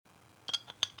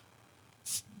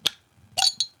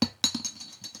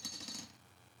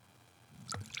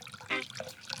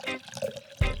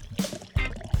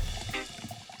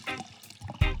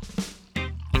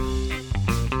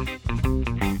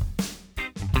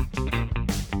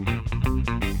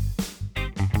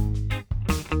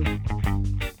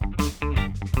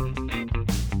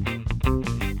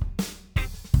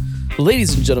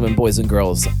Ladies and gentlemen, boys and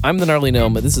girls, I'm the Gnarly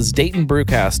Gnome. This is Dayton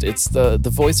Brewcast. It's the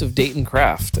voice of Dayton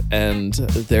Craft, and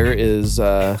there is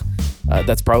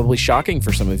that's probably shocking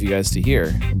for some of you guys to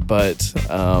hear, but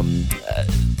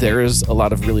there is a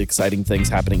lot of really exciting things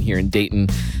happening here in Dayton.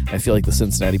 I feel like the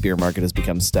Cincinnati beer market has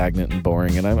become stagnant and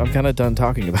boring, and I'm kind of done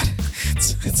talking about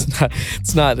it.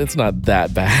 It's not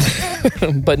that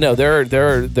bad, but no,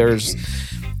 there's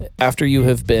after you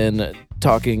have been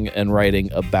talking and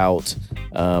writing about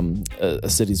a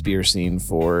city's beer scene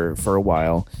for a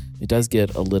while, it does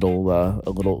get a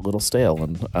little stale,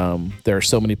 and there are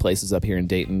so many places up here in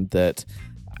Dayton that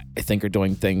I think are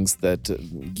doing things that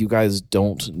you guys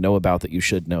don't know about that you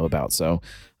should know about. So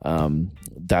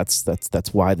that's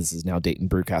why this is now Dayton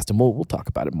Brewcast, and we'll talk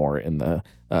about it more in the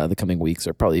coming weeks,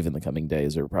 or probably even the coming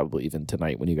days, or probably even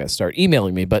tonight when you guys start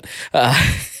emailing me. But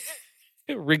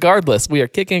regardless, we are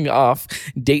kicking off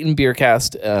Dayton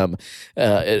Beercast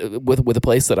with a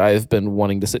place that I've been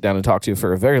wanting to sit down and talk to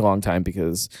for a very long time,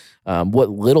 because what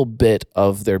little bit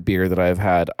of their beer that I've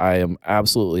had, I am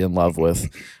absolutely in love with.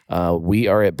 We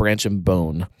are at Branch and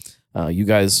Bone. You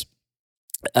guys,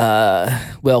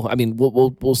 well, I mean,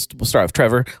 we'll start off.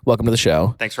 Trevor, welcome to the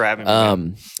show. Thanks for having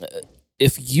me.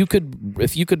 If you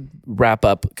could wrap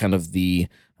up kind of the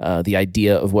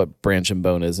idea of what Branch and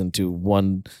Bone is into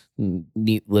one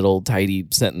neat little tidy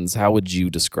sentence, how would you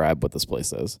describe what this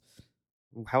place is?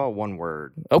 How about one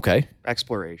word? Okay.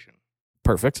 Exploration.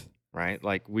 Perfect. Right?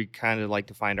 Like, we kind of like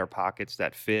to find our pockets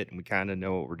that fit, and we kind of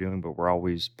know what we're doing, but we're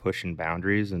always pushing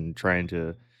boundaries and trying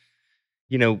to,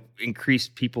 increase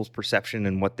people's perception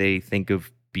and what they think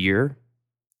of beer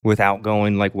without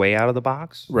going like way out of the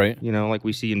box. Right. Like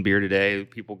we see in beer today,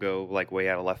 people go like way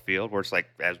out of left field, where it's like,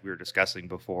 as we were discussing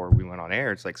before we went on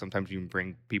air, it's like sometimes you can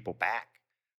bring people back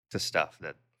to stuff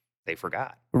that they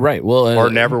forgot. Right. Well, or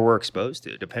never were exposed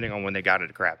to, depending on when they got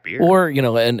into craft beer. Or,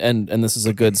 and this is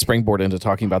a good springboard into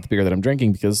talking about the beer that I'm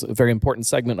drinking, because a very important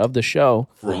segment of the show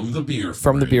from the beer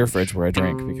fridge where I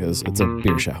drink, because it's a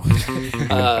beer show.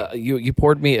 You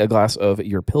poured me a glass of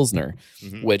your Pilsner,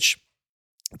 which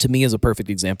to me is a perfect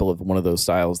example of one of those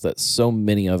styles that so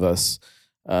many of us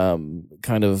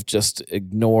kind of just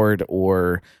ignored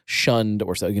or shunned,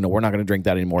 or said, we're not going to drink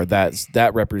that anymore.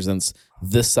 That represents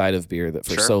this side of beer that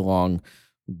for so long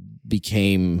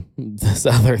became this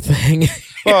other thing.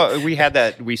 Well,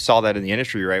 we saw that in the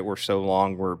industry, right? Where so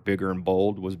long where bigger and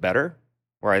bold was better,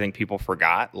 where I think people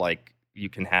forgot, like, you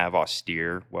can have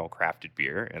austere, well-crafted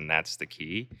beer, and that's the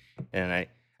key. And I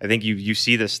think you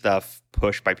see this stuff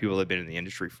pushed by people that have been in the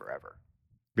industry forever,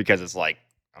 because it's like,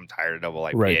 I'm tired of double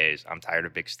IPAs. Right. I'm tired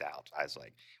of big stouts. I was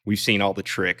like, we've seen all the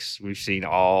tricks. We've seen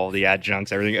all the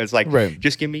adjuncts, everything. It's like,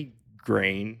 just give me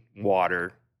grain,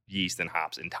 water, yeast, and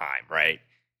hops in time, right?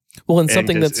 Well, and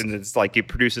something and it's like it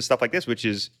produces stuff like this, which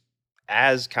is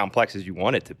as complex as you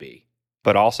want it to be,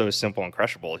 but also as simple and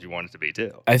crushable as you want it to be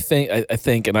too. I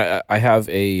think, and I have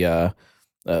a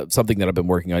something that I've been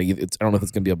working on. I don't know if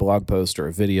it's going to be a blog post or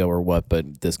a video or what,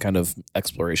 but this kind of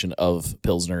exploration of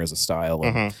Pilsner as a style.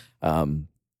 And,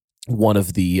 one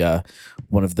of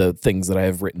the things that I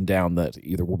have written down that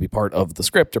either will be part of the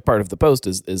script or part of the post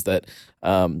is that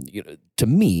to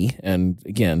me, and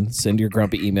again, send your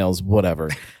grumpy emails, whatever.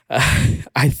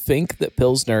 I think that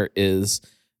Pilsner is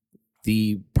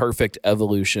the perfect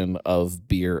evolution of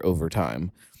beer over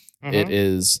time. It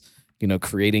is,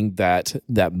 creating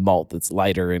that malt that's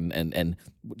lighter and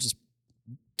just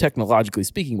technologically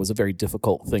speaking was a very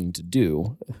difficult thing to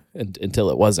do until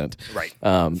it wasn't. Right.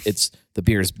 The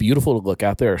beer is beautiful to look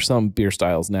at. There are some beer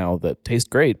styles now that taste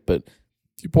great, but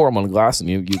you pour them on a glass and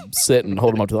you sit and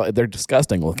hold them up to the light, they're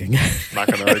disgusting looking. I'm not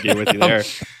going to argue with you there.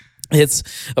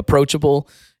 It's approachable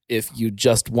if you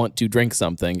just want to drink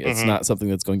something. It's not something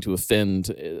that's going to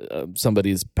offend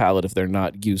somebody's palate if they're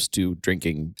not used to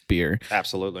drinking beer.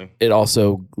 Absolutely. It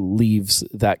also leaves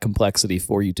that complexity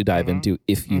for you to dive into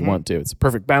if you want to. It's a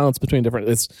perfect balance between different.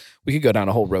 We could go down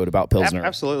a whole road about Pilsner.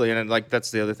 Absolutely. And like,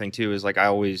 that's the other thing too, is like, I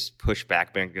always push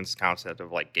back against the concept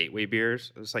of like gateway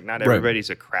beers. It's like, not everybody's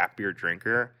a craft beer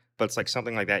drinker, but it's like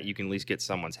something like that, you can at least get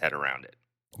someone's head around it.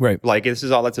 Right. Like, this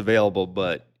is all that's available,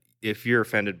 but if you're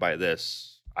offended by this,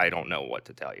 I don't know what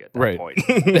to tell you at that point.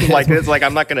 Like, it's like,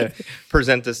 I'm not going to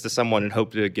present this to someone and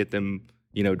hope to get them,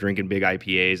 drinking big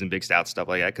IPAs and big stout stuff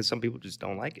like that, because some people just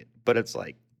don't like it. But it's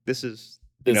like, this is,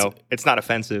 it's not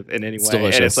offensive in any way.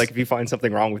 Delicious. And it's like, if you find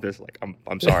something wrong with this, like,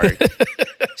 I'm sorry.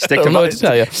 Stick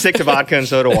to vodka and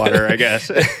soda water, I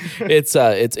guess. It's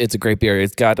a great beer.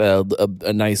 It's got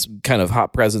a nice kind of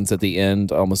hop presence at the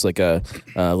end, almost like a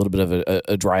little bit of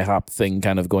a dry hop thing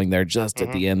kind of going there just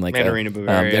at the end, like Mandarina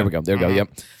Bavaria. There we go. Yep.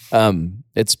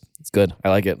 It's It's good. I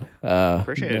like it.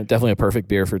 Appreciate it. Definitely a perfect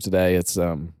beer for today. It's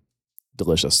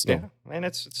delicious. So. Yeah, and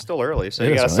it's still early, so It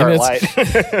you is, got to man.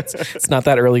 start light. It's not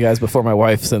that early, guys, before my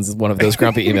wife sends one of those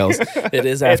grumpy emails. It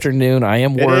is afternoon. I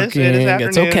am working. It is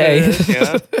afternoon.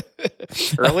 It's okay.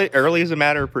 Early is a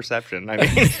matter of perception. I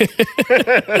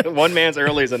mean, one man's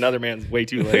early is another man's way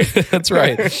too late. That's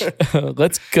right.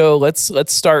 Let's go.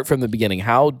 Let's start from the beginning.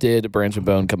 How did Branch and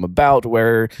Bone come about?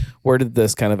 Where did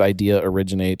this kind of idea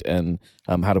originate, and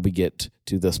how did we get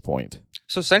to this point?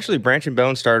 So essentially, Branch and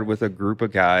Bone started with a group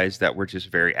of guys that were just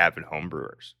very avid home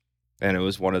brewers. And it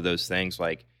was one of those things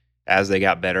like, as they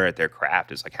got better at their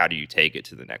craft, it's like, how do you take it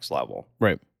to the next level?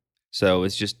 Right. So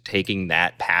it's just taking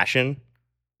that passion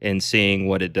and seeing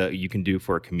what you can do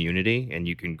for a community, and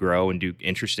you can grow and do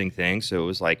interesting things. So it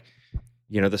was like,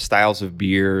 the styles of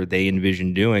beer they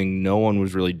envisioned doing, no one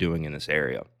was really doing in this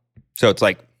area. So it's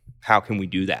like, how can we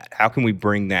do that? How can we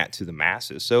bring that to the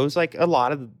masses? So it's like a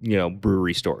lot of,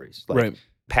 brewery stories, like right.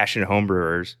 passionate home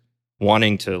brewers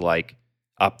wanting to like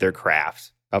up their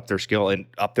craft, up their skill, and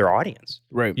up their audience.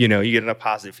 Right. You get enough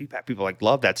positive feedback. People like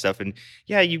love that stuff. And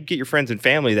yeah, you get your friends and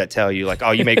family that tell you like, oh,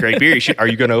 you make great beer. Are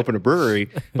you going to open a brewery?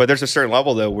 But there's a certain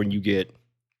level though, when you get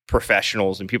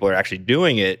professionals and people are actually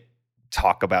doing it,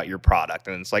 talk about your product.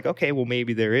 And it's like, okay, well,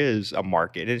 maybe there is a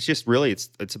market. And it's just really,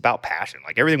 it's about passion.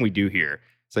 Like everything we do here,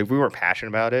 it's like, if we weren't passionate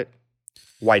about it,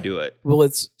 why do it? Well,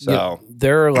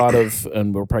 there are a lot of,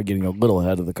 and we're probably getting a little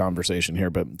ahead of the conversation here,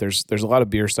 but there's a lot of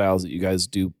beer styles that you guys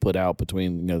do put out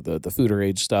between the Foeder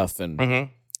Age stuff, and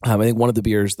I think one of the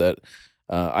beers that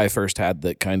I first had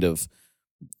that kind of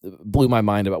blew my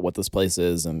mind about what this place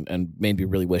is, and made me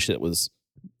really wish it was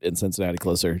in Cincinnati,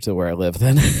 closer to where I live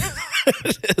than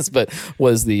it is, but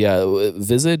was the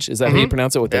Visage. Is that how you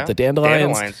pronounce it, with the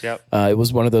dandelions? Dandelions, yep. It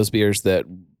was one of those beers that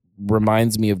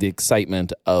reminds me of the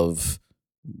excitement of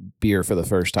beer for the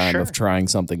first time, of trying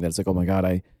something that's like, oh my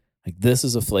God, this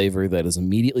is a flavor that is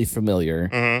immediately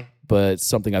familiar, but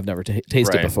something I've never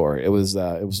tasted before. It was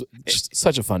just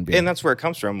such a fun beer. And that's where it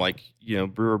comes from. Like,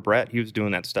 Brewer Brett, he was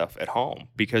doing that stuff at home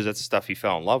because that's the stuff he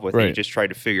fell in love with. Right. And he just tried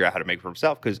to figure out how to make it for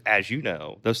himself. Because as you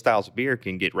know, those styles of beer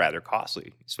can get rather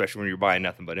costly, especially when you're buying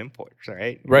nothing but imports,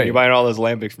 right? When you're buying all those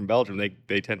lambics from Belgium,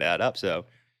 they tend to add up. So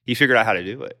he figured out how to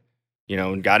do it.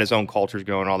 And got his own cultures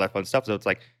going, all that fun stuff. So it's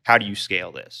like, how do you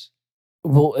scale this?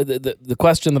 Well, the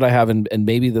question that I have, and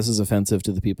maybe this is offensive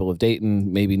to the people of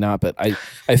Dayton, maybe not, but I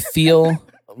feel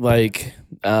like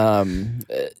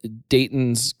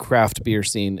Dayton's craft beer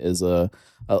scene is a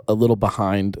little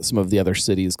behind some of the other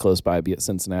cities close by, be it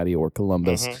Cincinnati or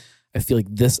Columbus. I feel like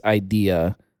this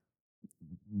idea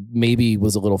maybe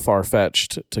was a little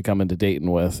far-fetched to come into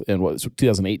Dayton with. And what was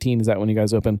 2018? Is that when you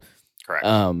guys opened? Correct.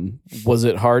 Was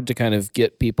it hard to kind of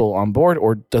get people on board,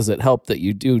 or does it help that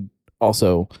you do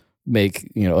also make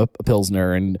a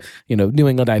Pilsner and New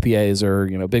England IPAs,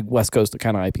 or big West Coast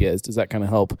kind of IPAs? Does that kind of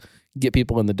help get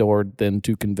people in the door then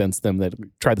to convince them that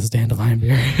try this dandelion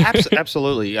beer?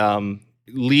 Absolutely.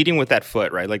 Leading with that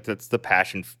foot, right? Like that's the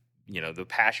passion. The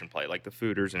passion play, like the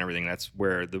Foeders and everything. That's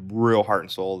where the real heart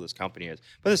and soul of this company is.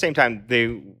 But at the same time,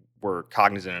 they were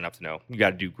cognizant enough to know you got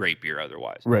to do great beer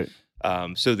otherwise. Right.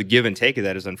 So the give and take of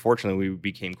that is, unfortunately, we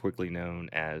became quickly known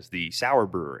as the sour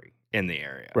brewery in the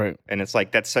area. Right. And it's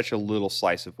like, that's such a little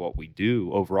slice of what we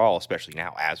do overall, especially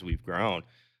now as we've grown.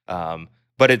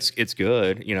 But it's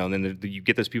good, and then you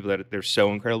get those people that they're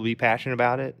so incredibly passionate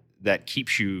about it that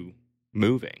keeps you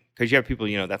moving, because you have people,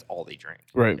 that's all they drink.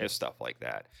 Right. And stuff like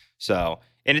that. So,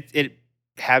 and it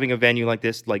having a venue like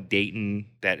this, like Dayton,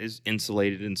 that is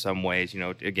insulated in some ways,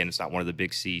 again, it's not one of the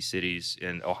big C cities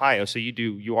in Ohio. So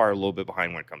you are a little bit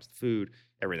behind when it comes to food,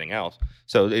 everything else.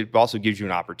 So it also gives you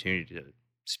an opportunity to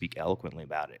speak eloquently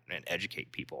about it and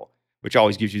educate people, which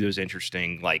always gives you those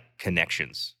interesting like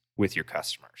connections with your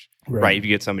customers, right? If you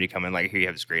get somebody come in, like, here you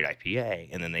have this great IPA,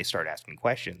 and then they start asking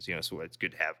questions, so it's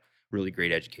good to have really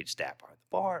great educated staff at the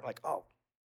bar, like, oh,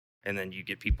 and then you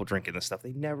get people drinking the stuff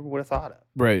they never would have thought of.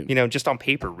 Right. Just on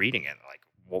paper reading it, like,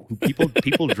 well,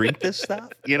 people drink this stuff,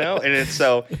 and it's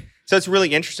so it's really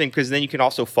interesting, because then you can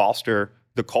also foster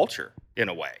the culture in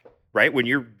a way, right? When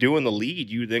you're doing the lead,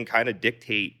 you then kind of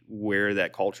dictate where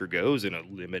that culture goes in a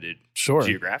limited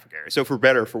geographic area. So for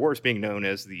better or for worse, being known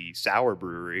as the sour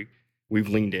brewery, we've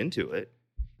leaned into it,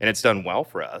 and it's done well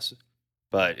for us,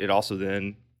 but it also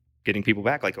then getting people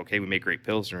back, like, okay, we make great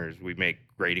Pilsners, we make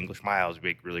great English Miles, we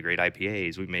make really great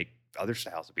IPAs, we make other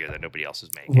styles of beer that nobody else is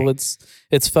making. Well,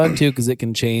 it's fun too, because it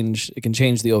can change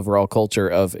the overall culture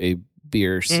of a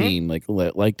beer scene, like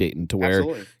Dayton, to where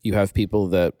you have people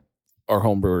that are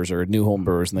homebrewers or new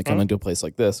homebrewers, and they come into a place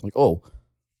like this, like, oh,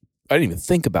 I didn't even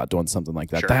think about doing something like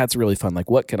that. That's really fun.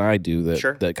 Like, what can I do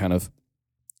that kind of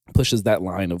pushes that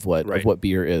line of what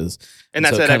beer is. And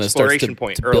that's so that kind of starts exploration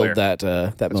point to earlier. build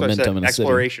that That's momentum in a city.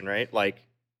 exploration, right? Like,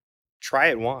 try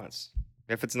it once.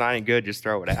 If it's not any good, just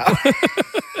throw it out.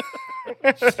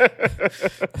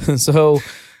 So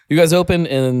you guys open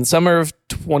in summer of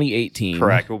 2018.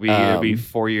 Correct. It'll be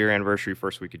 4-year anniversary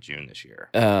first week of June this year.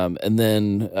 And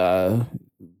then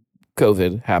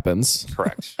COVID happens.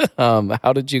 Correct.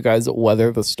 How did you guys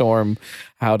weather the storm?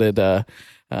 How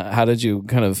did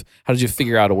you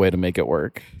figure out a way to make it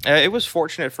work? It was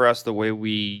fortunate for us the way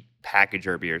we package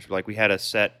our beers. Like, we had a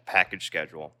set package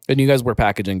schedule. And you guys were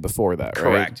packaging before that, right?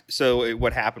 Correct. So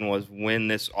what happened was, when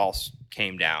this all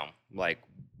came down, like,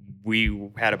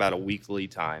 we had about a week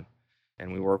lead time,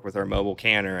 and we worked with our mobile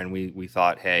canner, and we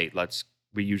thought, hey,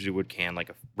 we usually would can like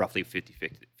a roughly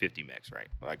 50-50 mix, right?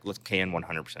 Like, let's can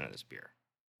 100% of this beer.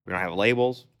 We don't have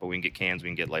labels, but we can get cans, we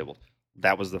can get labels.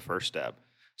 That was the first step.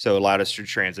 So it allowed us to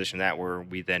transition that, where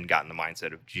we then got in the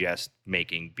mindset of just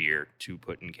making beer to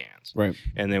put in cans. Right.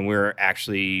 And then we're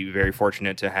actually very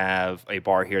fortunate to have a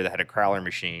bar here that had a crowler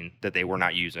machine that they were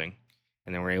not using.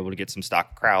 And then we're able to get some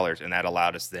stock crowlers, and that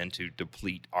allowed us then to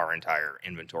deplete our entire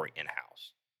inventory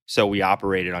in-house. So we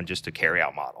operated on just a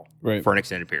carry-out model for an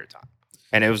extended period of time.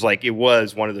 And it was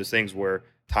one of those things where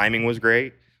timing was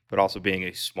great, but also being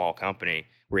a small company,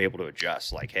 we're able to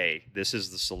adjust, like, hey, this is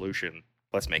the solution.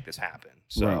 Let's make this happen.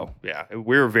 So, yeah,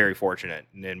 we were very fortunate.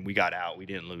 And then we got out. We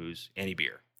didn't lose any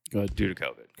beer due to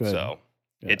COVID. Good. So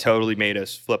it totally made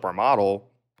us flip our model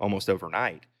almost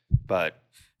overnight. But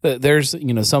there's,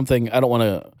 something, I don't want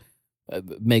to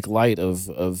make light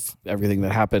of everything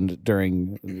that happened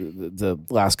during the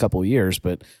last couple of years,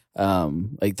 but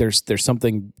like there's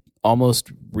something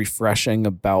almost refreshing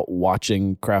about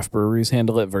watching craft breweries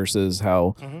handle it versus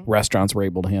how restaurants were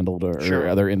able to handle it, or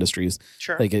other industries.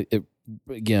 Sure. Like it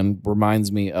again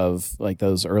reminds me of like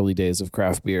those early days of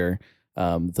craft beer,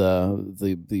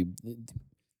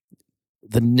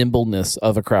 the nimbleness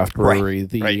of a craft brewery,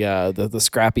 the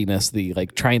scrappiness, the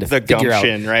like trying to figure out,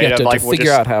 right? To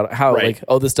figure out how like,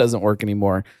 oh, this doesn't work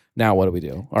anymore. Now what do we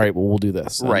do? All right, well, we'll do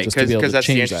this. Right, because that's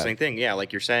the interesting thing. Yeah,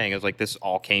 like you're saying, is like this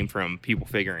all came from people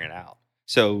figuring it out.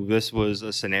 So this was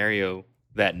a scenario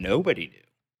that nobody knew.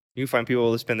 You find people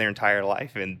that spend their entire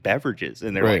life in beverages,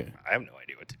 and they're like, I have no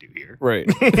idea what to do here. Right.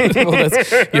 Well,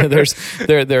 that's,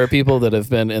 there are people that have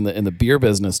been in the beer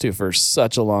business too for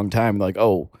such a long time. Like,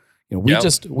 oh, we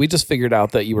just figured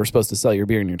out that you were supposed to sell your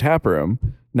beer in your tap room.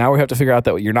 Now we have to figure out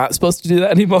that you're not supposed to do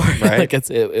that anymore. Right. Like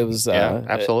it was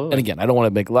absolutely. And again, I don't want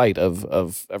to make light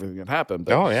of everything that happened,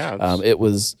 but it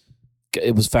was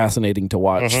fascinating to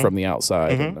watch from the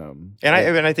outside.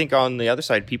 I think on the other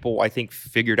side, people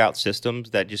figured out systems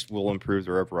that just will improve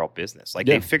their overall business. Like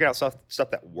they figured out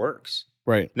stuff that works.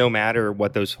 Right. No matter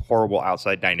what those horrible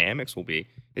outside dynamics will be,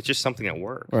 it's just something that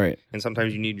works. Right. And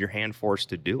sometimes you need your hand force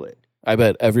to do it. I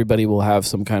bet everybody will have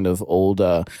some kind of old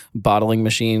bottling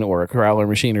machine or a crowler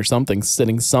machine or something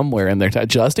sitting somewhere in their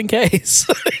just in case.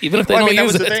 Even if they don't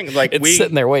use it, thing. Like it's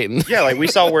sitting there waiting. Yeah, like we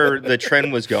saw where the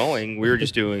trend was going. We were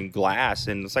just doing glass,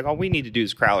 and it's like, all we need to do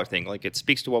is crowler thing. Like it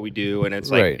speaks to what we do, and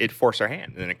it's like it forced our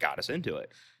hand, and then it got us into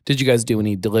it. Did you guys do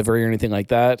any delivery or anything like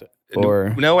that?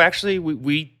 Or no, actually,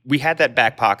 we had that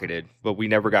back pocketed, but we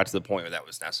never got to the point where that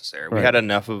was necessary. We had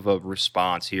enough of a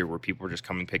response here where people were just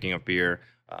coming picking up beer.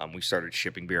 We started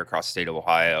shipping beer across the state of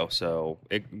Ohio, so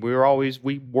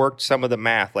we worked some of the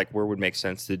math, like where would make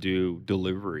sense to do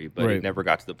delivery, but it never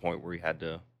got to the point where we had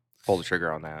to pull the trigger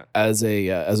on that. As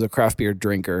a craft beer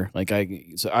drinker, like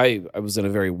I was in a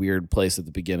very weird place at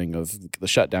the beginning of the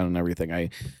shutdown and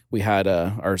everything. We had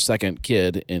our second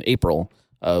kid in April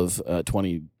of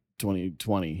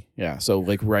 2020. Yeah. So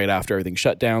like right after everything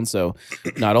shut down. So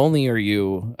not only are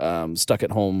you stuck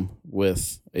at home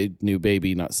with a new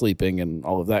baby not sleeping and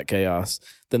all of that chaos,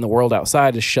 then the world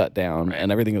outside is shut down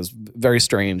and everything was very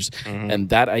strange. And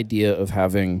that idea of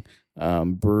having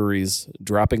breweries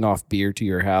dropping off beer to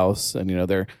your house, and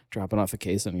they're dropping off a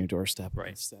case on your doorstep.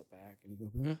 Right. Step back and you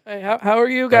go, hey, how are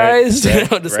you guys?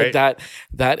 Like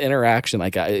that interaction.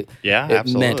 Like it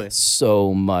meant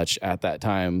so much at that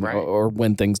time, or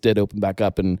when things did open back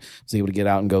up and was able to get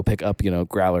out and go pick up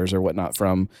growlers or whatnot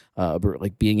from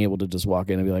like being able to just walk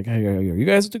in and be like, hey, are you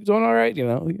guys doing all right?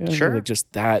 Sure. Like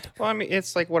just that. Well, I mean,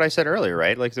 it's like what I said earlier,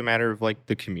 right? Like it's a matter of like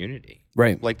the community.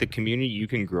 Right. Like the community you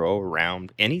can grow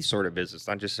around any sort of business,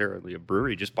 not necessarily a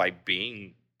brewery, just by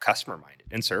being customer minded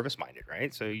and service minded,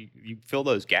 right? So you fill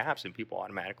those gaps and people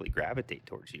automatically gravitate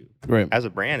towards you as a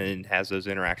brand, and it has those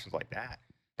interactions like that.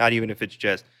 Not even if it's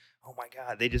just, oh my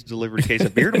God, they just delivered a case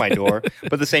of beer to my door.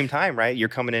 But at the same time, right, you're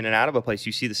coming in and out of a place,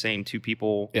 you see the same two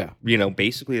people,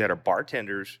 basically that are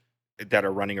bartenders that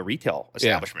are running a retail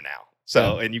establishment now.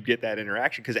 So, and you get that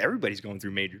interaction because everybody's going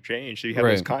through major change. So you have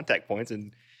those contact points,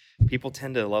 and people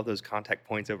tend to love those contact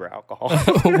points over alcohol.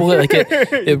 Well, like it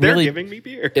They're really giving me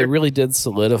beer. It really did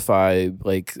solidify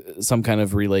like some kind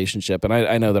of relationship. And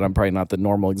I know that I'm probably not the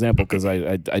normal example because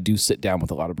I do sit down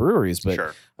with a lot of breweries, but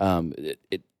Sure.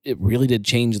 It really did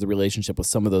change the relationship with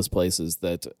some of those places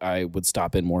that I would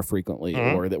stop in more frequently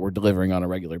or that were delivering on a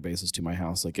regular basis to my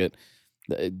house. Like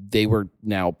they were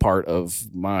now part of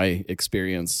my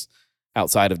experience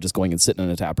outside of just going and sitting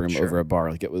in a tap room over a bar.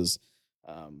 Like it was,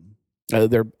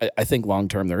 I think long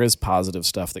term there is positive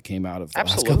stuff that came out of the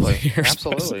last couple of years.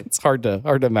 Absolutely. It's hard to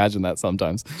imagine that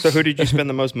sometimes. So who did you spend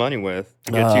the most money with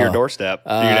to get to your doorstep?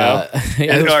 Do you know?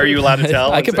 Yeah, Are you allowed to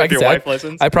tell if your wife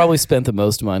listens? I probably spent the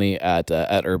most money at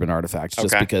Urban Artifacts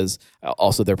just because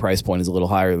also their price point is a little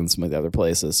higher than some of the other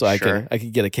places. So I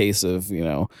could get a case of,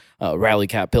 Rally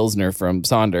Cap Pilsner from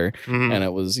Sonder and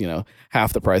it was,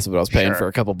 half the price of what I was paying for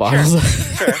a couple bottles.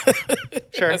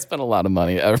 Sure. I spent a lot of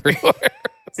money everywhere.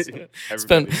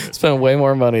 Spent way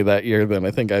more money that year than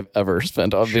I think I've ever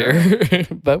spent on beer,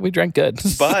 but we drank good.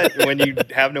 But when you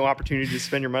have no opportunity to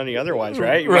spend your money otherwise,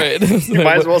 right? Right. You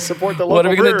might as well support the local What are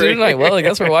we going to do brewery. tonight? Well, I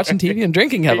guess we're watching TV and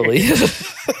drinking heavily.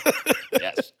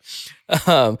 Yes.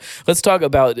 Let's talk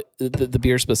about the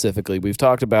beer specifically. We've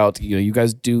talked about, you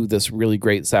guys do this really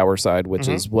great sour side, which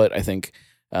is what I think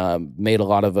made a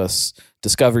lot of us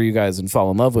discover you guys and fall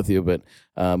in love with you. But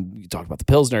you talked about the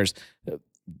Pilsners.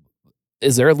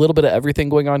 Is there a little bit of everything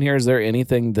going on here? Is there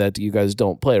anything that you guys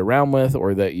don't play around with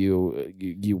or that you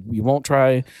won't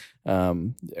try? Are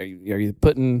you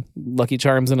putting Lucky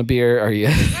Charms in a beer? Are you?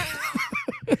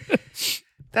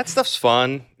 That stuff's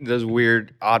fun. Those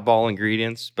weird oddball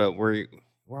ingredients, but we're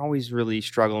always really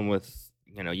struggling with,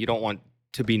 you don't want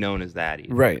to be known as that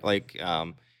either. Right. Like,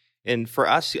 and for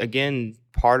us, again,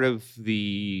 part of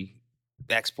the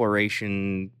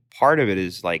exploration, part of it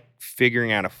is like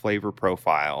figuring out a flavor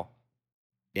profile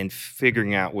and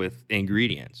figuring out with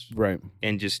ingredients. Right.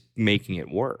 And just making it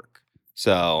work.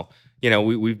 So,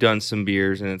 we've done some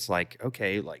beers and it's like,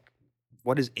 okay, like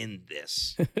what is in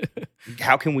this?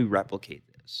 How can we replicate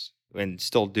this and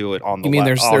still do it on the You mean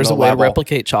there's a way to level?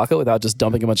 replicate chocolate without just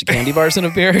dumping a bunch of candy bars in a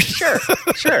beer?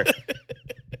 Sure.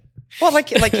 Well, like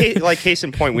case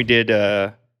in point, we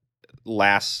did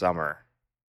last summer.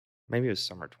 Maybe it was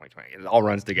summer 2020. It all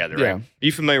runs together, right? Yeah. Are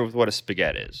you familiar with what a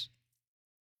spaghetti is?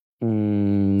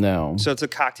 No. So it's a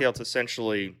cocktail. It's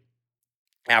essentially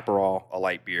Aperol, a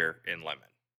light beer, and lemon.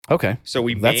 Okay. So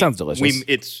that sounds delicious.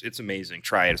 It's amazing.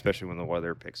 Try it, especially when the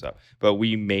weather picks up. But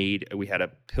we had a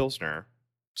Pilsner.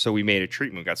 So we made a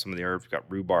treatment. We got some of the herbs, got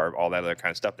rhubarb, all that other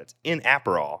kind of stuff that's in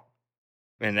Aperol,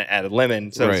 and added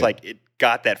lemon. So it's like it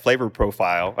got that flavor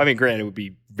profile. I mean, granted, it would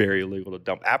be very illegal to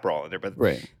dump Aperol in there, but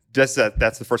that's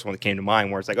the first one that came to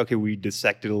mind where it's like, okay, we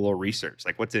dissected a little research,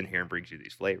 like what's in here and brings you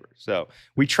these flavors. So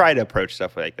we try to approach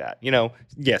stuff like that.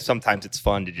 Sometimes it's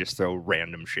fun to just throw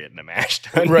random shit in a mash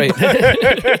tun. Right.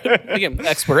 Again,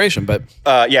 exploration, but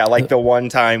like the one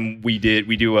time we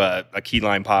do a key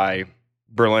lime pie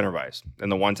Berliner Weiss, and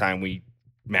the one time we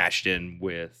mashed in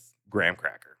with graham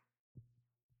cracker.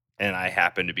 And I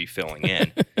happened to be filling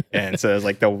in. And so it was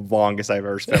like the longest I've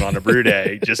ever spent on a brew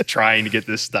day just trying to get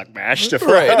this stuck mash to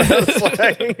flow. Right.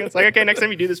 It's like, okay, next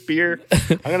time you do this beer,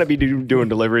 I'm going to be doing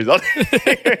deliveries all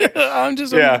day. I'm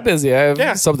just busy. I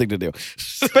have something to do.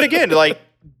 But again, like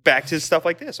back to stuff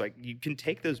like this, like you can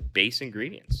take those base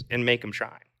ingredients and make them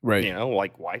shine. Right.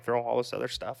 Like why throw all this other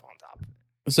stuff on top of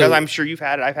it? So Because I'm sure you've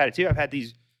had it. I've had it too. I've had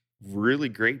these really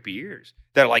great beers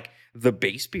that are like the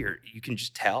base beer. You can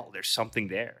just tell there's something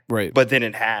there. Right. But then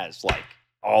it has like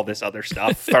all this other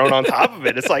stuff thrown on top of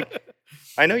it. It's like,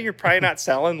 I know you're probably not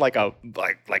selling like an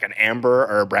amber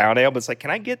or a brown ale, but it's like,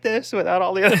 can I get this without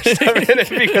all the other stuff in it?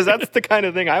 Because that's the kind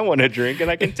of thing I want to drink.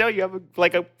 And I can tell you have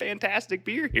a fantastic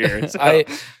beer here. So,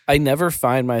 I never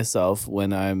find myself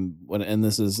and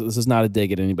this is not a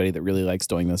dig at anybody that really likes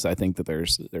doing this. I think that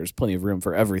there's plenty of room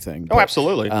for everything. Oh,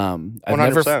 absolutely.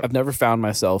 100%. I've never found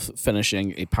myself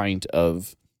finishing a pint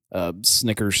of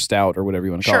Snickers stout or whatever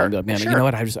you want to call it. And be like, man, you know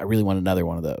what? I really want another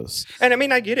one of those. And I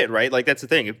mean, I get it, right? Like that's the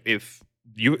thing. If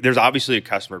there's obviously a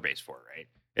customer base for it, right?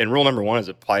 And rule number one is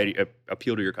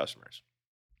appeal to your customers,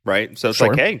 right? So it's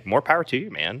like, hey, more power to you,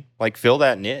 man. Like fill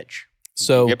that niche.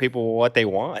 So get people what they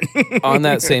want. On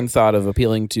that same thought of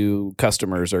appealing to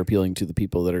customers or appealing to the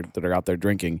people that are out there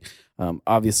drinking,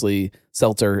 obviously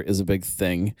seltzer is a big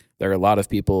thing. There are a lot of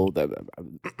people that,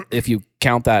 if you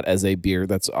count that as a beer,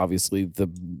 that's obviously the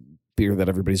beer that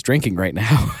everybody's drinking right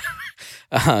now.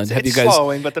 It's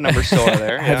slowing, but the numbers still are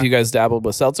there. Have you guys dabbled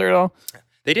with seltzer at all?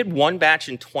 They did one batch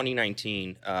in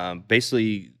 2019.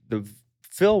 Basically, the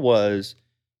fill was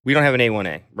We don't have an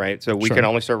A1A, right? So we Sure. can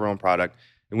only serve our own product,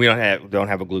 and we don't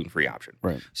have a gluten-free option.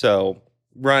 Right. So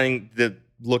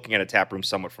looking at a tap room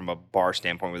somewhat from a bar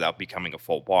standpoint without becoming a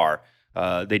full bar,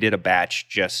 they did a batch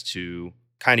just to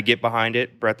kind of get behind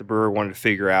it. Brett the brewer wanted to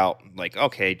figure out, like,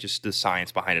 okay, just the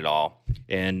science behind it all,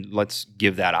 and let's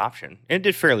give that option. And it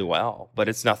did fairly well, but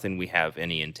it's nothing we have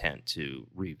any intent to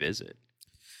revisit.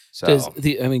 So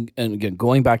and again,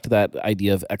 going back to that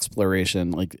idea of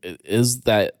exploration, like, is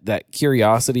that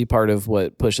curiosity part of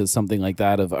what pushes something like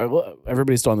that of, well,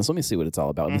 everybody's doing this, let me see what it's all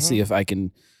about, and see if I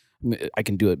can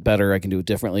do it better, I can do it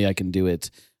differently, I can do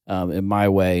it in my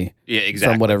way,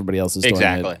 from what everybody else is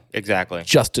doing. Exactly.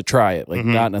 Just to try it, like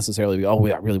not necessarily, I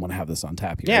really want to have this on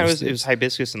tap here. Yeah, it was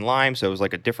hibiscus and lime, so it was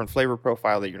like a different flavor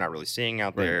profile that you're not really seeing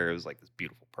out there. It was like this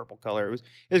beautiful purple color. It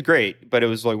was great, but it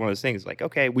was like one of those things, like,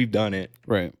 okay, we've done it.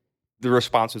 Right. The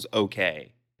response was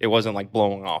okay. It wasn't like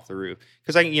blowing off the roof.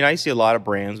 Because I see a lot of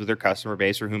brands with their customer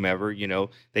base or whomever,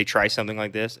 they try something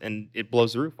like this and it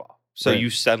blows the roof off. So you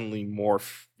suddenly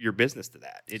morph your business to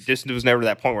that. It was never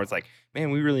that point where it's like, man,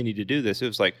 we really need to do this. It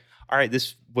was like, all right,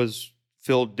 this was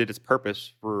did its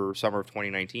purpose for summer of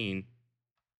 2019.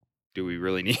 Do we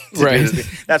really need to do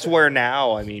this? That's where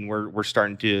now, we're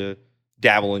starting to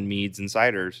dabble in meads and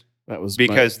ciders. That was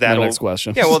because my next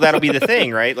question. Yeah, well, that'll be the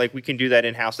thing, right? Like, we can do that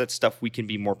in-house. That's stuff we can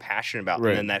be more passionate about.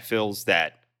 And then that fills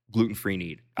that gluten-free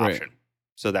need option. Right.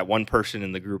 So that one person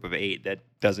in the group of 8 that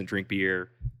doesn't drink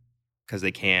beer because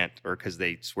they can't, or because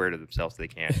they swear to themselves they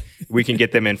can't, we can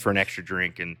get them in for an extra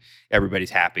drink and everybody's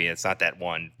happy. It's not that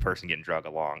one person getting drug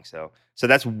along. So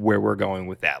that's where we're going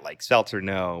with that. Like, seltzer,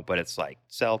 no, but it's like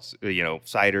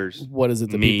ciders. What is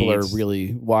it that people are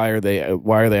really? Why are they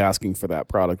asking for that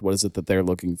product? What is it that they're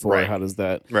looking for? Right. How does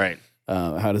that? Right.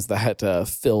 How does that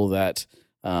fill that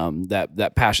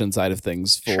that passion side of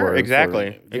things? Sure.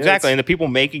 Exactly. And the people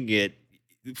making it,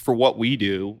 for what we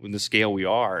do and the scale we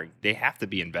are, they have to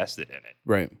be invested in it.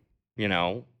 Right.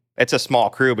 It's a small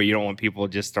crew, but you don't want people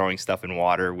just throwing stuff in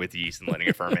water with yeast and letting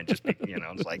it ferment.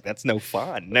 It's like, that's no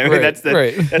fun. That's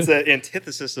the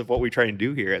antithesis of what we try and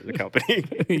do here as a company.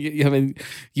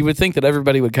 You would think that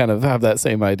everybody would kind of have that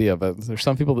same idea, but there's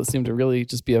some people that seem to really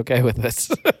just be okay with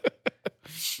this.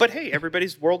 But hey,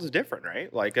 everybody's world is different,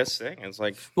 right? Like us saying, it's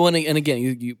like, well, and again,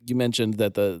 you mentioned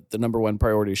that the number one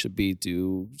priority should be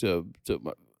to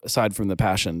aside from the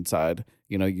passion side,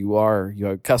 you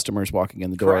have customers walking in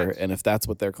the door. Correct. And if that's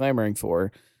what they're clamoring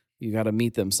for, you got to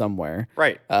meet them somewhere.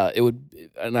 Right. It would,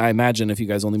 and I imagine if you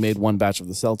guys only made one batch of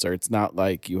the seltzer, it's not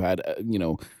like you had,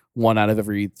 one out of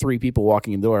every 3 people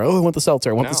walking in the door. Oh, I want the seltzer.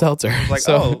 I want the seltzer.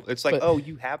 It's like,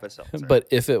 you have a seltzer. But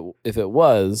if it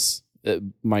was, it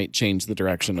might change the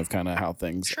direction of kind of how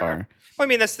things are. Well,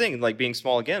 that's the thing, like being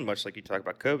small again, much like you talk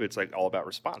about COVID, it's like all about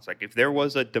response. Like, if there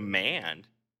was a demand,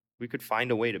 we could find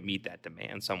a way to meet that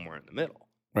demand somewhere in the middle.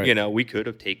 Right. We could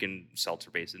have taken seltzer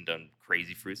base and done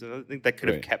crazy fruits. I think that could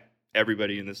have kept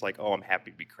everybody in this, like, oh, I'm happy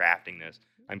to be crafting this.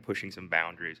 I'm pushing some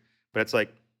boundaries. But it's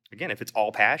like, again, if it's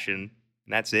all passion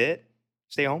and that's it,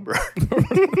 stay home, bro.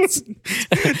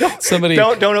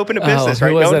 Don't open a business. Who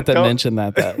right? was that mentioned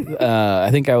that? I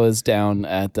think I was down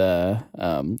at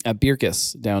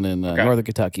Bierkes down in northern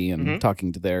Kentucky and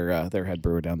talking to their head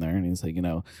brewer down there, and he's like,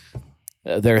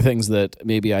 there are things that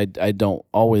maybe I don't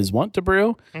always want to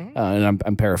brew, and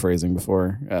I'm paraphrasing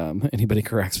before anybody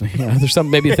corrects me. There's some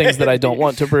maybe things that I don't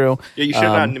want to brew. Yeah, you should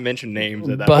not mention names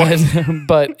at that point.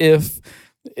 But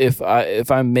if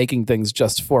I'm making things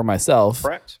just for myself,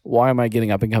 correct, why am I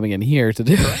getting up and coming in here to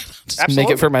do it? Just make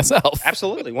it for myself.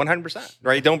 Absolutely, 100%.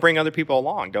 Right? Don't bring other people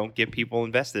along. Don't get people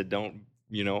invested. Don't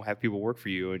have people work for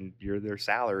you and you're their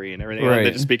salary and everything.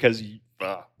 Right. Just because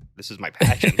this is my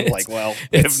passion. Like, well,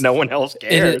 if no one else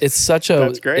cares, it's such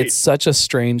a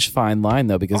strange fine line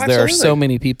though, because there are so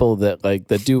many people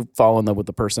that do fall in love with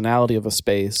the personality of a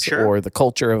space or the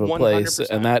culture of a 100%. Place,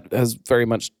 and that has very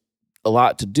much a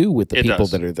lot to do with the people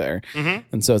that are there.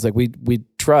 And so it's like we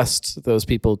trust those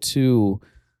people to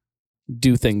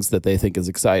do things that they think is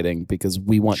exciting because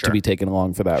we want to be taken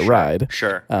along for that ride.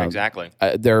 Sure, exactly.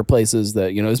 There are places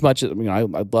that, as much as I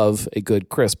love a good,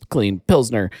 crisp, clean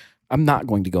Pilsner, I'm not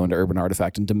going to go into Urban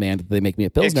Artifact and demand that they make me a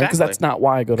Pilsner because that's not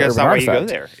why I go to Urban Artifact. That's not why you go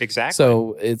there. Exactly.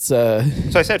 So it's So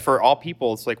I said, for all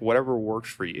people, it's like whatever works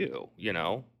for you,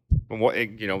 And what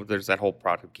there's that whole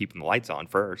product of keeping the lights on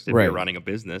first if you're running a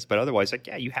business, but otherwise,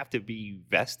 you have to be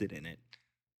vested in it,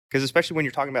 because especially when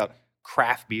you're talking about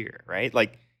craft beer, right?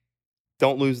 Like,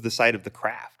 don't lose the sight of the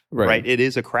craft, right? It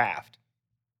is a craft,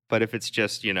 but if it's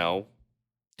just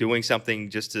doing something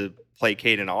just to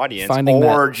placate an audience,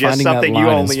 just something you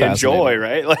only enjoy,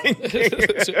 right?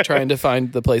 Like trying to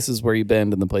find the places where you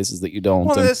bend and the places that you don't.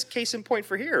 Well, that's case in point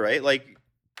for here, right? Like,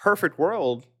 perfect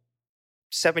world,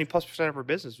 70+% of our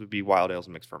business would be wild ales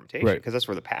and mixed fermentation because that's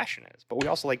where the passion is. But we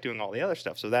also like doing all the other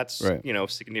stuff. So that's,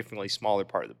 significantly smaller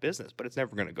part of the business, but it's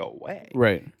never going to go away.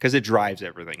 Right. Because it drives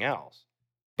everything else.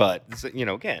 But,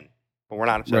 again, but we're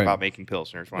not upset about making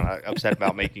Pilsners. We're not upset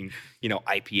about making,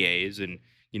 IPAs and,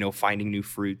 finding new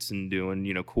fruits and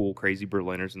doing, cool, crazy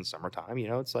Berliners in the summertime.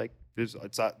 It's like,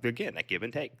 again, that give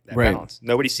and take, that balance.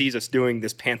 Nobody sees us doing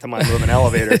this pantomime of an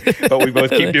elevator, but we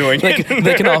both keep doing it.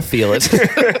 They can all feel it.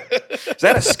 Is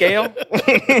that a scale?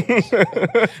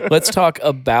 Let's talk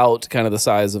about kind of the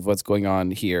size of what's going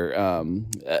on here.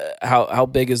 How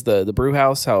big is the brew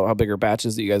house? How big are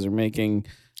batches that you guys are making?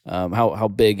 How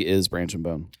big is Branch and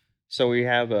Bone? So we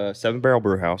have a 7-barrel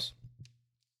brew house,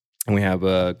 and we have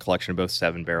a collection of both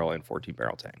 7-barrel and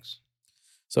 14-barrel tanks.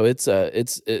 So it's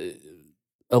a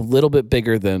little bit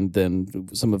bigger than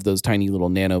some of those tiny little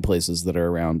nano places that are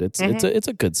around. It's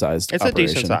a good sized. It's operation. A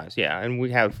decent size, yeah. And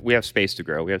we have space to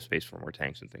grow. We have space for more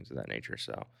tanks and things of that nature.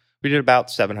 So we did about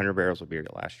 700 barrels of beer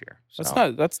last year. So.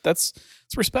 That's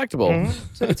respectable.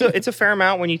 Mm-hmm. So it's a fair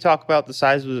amount when you talk about the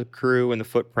size of the crew and the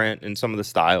footprint and some of the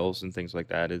styles and things like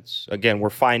that. It's, again, we're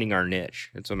finding our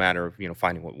niche. It's a matter of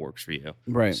finding what works for you.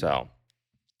 Right. So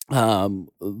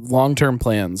long-term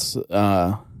plans.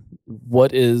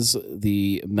 What is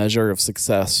the measure of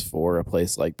success for a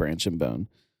place like Branch and Bone?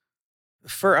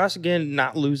 For us, again,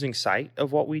 not losing sight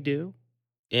of what we do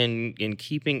and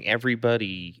keeping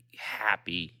everybody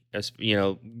happy. As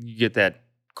you get that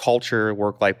culture,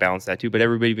 work-life balance, that too, but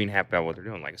everybody being happy about what they're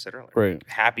doing, like I said earlier. Right.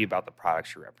 Happy about the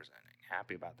products you're representing,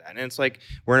 happy about that. And it's like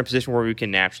we're in a position where we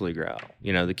can naturally grow.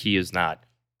 The key is not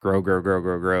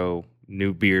grow,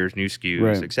 new beers, new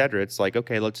SKUs, et cetera. It's like,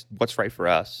 okay, what's right for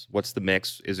us? What's the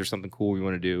mix? Is there something cool we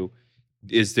want to do?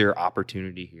 Is there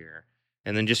opportunity here?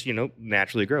 And then just,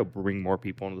 naturally grow, bring more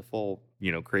people into the fold,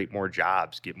 create more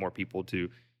jobs, get more people to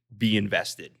be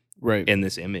invested in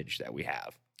this image that we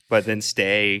have. But then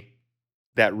stay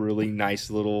that really nice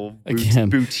little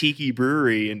boutique-y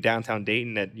brewery in downtown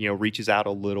Dayton that, reaches out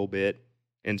a little bit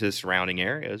into surrounding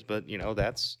areas. But,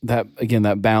 that's...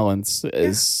 That balance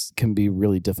can be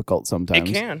really difficult sometimes.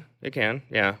 It can,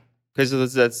 yeah.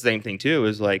 Because that's the same thing, too,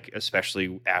 is like,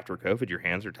 especially after COVID, your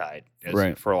hands are tied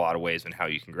for a lot of ways in how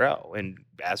you can grow. And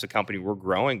as a company, we're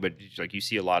growing, but like you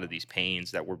see a lot of these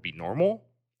pains that would be normal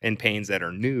and pains that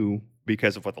are new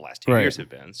because of what the last 2 years have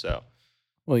been, so...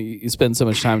 Well, you spend so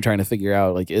much time trying to figure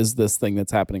out, like, is this thing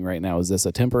that's happening right now, is this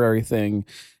a temporary thing?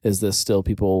 Is this still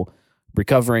people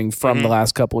recovering from the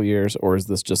last couple of years, or is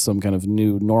this just some kind of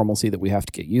new normalcy that we have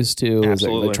to get used to?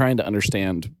 Absolutely. Is it trying to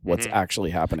understand what's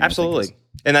actually happening? Absolutely.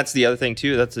 And that's the other thing,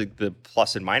 too. That's the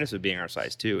plus and minus of being our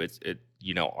size, too. It's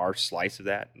our slice of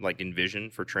that, like in vision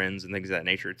for trends and things of that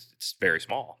nature, it's very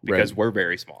small because we're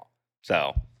very small.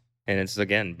 So, and it's,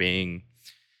 again, being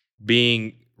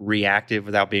reactive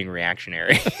without being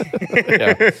reactionary.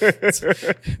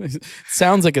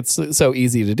 Sounds like it's so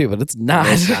easy to do, but it's not.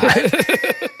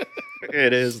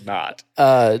 It is not.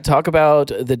 Talk about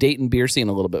the Dayton beer scene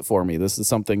a little bit for me. This is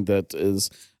something that is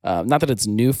not that it's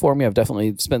new for me. I've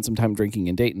definitely spent some time drinking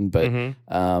in Dayton, but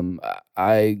the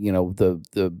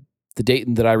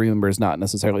Dayton that I remember is not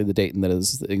necessarily the Dayton that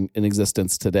is in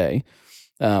existence today.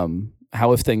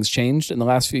 How have things changed in the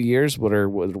last few years? What are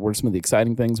some of the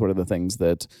exciting things? What are the things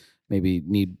that maybe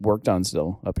need worked on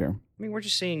still up here? I mean, we're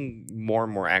just seeing more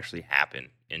and more actually happen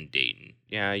in Dayton.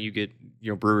 Yeah, you get,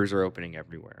 brewers are opening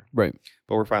everywhere. Right.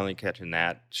 But we're finally catching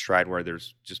that stride where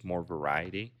there's just more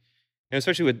variety. And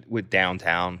especially with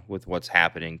downtown, with what's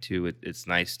happening too, it's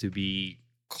nice to be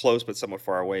close but somewhat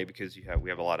far away because we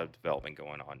have a lot of development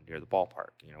going on near the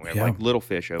ballpark. We have like Little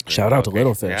Fish opening. Shout out to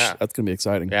Little Fish. Yeah. That's going to be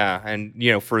exciting. Yeah,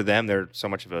 and for them, they're so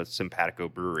much of a simpatico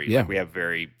brewery. Yeah. Like, we have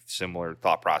very similar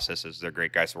thought processes. They're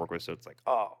great guys to work with, so it's like,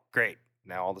 oh, great.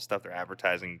 Now all the stuff they're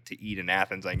advertising to eat in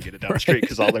Athens, I can get it down the street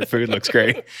because all their food looks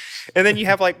great. And then you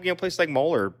have places like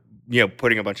Moeller,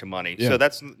 putting a bunch of money. Yeah. So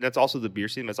that's also the beer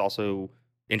scene. That's also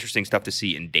interesting stuff to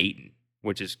see in Dayton,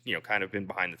 which is, kind of been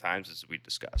behind the times as we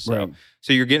discussed.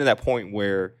 So you're getting to that point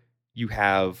where you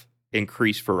have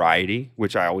increased variety,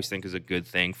 which I always think is a good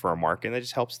thing for a market. And that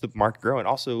just helps the market grow. And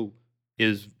also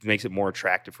makes it more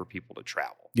attractive for people to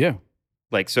travel. Yeah.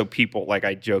 Like, so people, like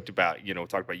I joked about,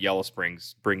 talk about Yellow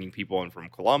Springs bringing people in from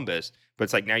Columbus, but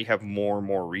it's like now you have more and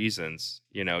more reasons,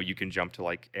 you can jump to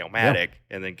like Elmatic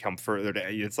and then come further to,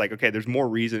 it's like, okay, there's more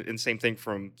reason. And same thing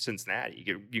from Cincinnati.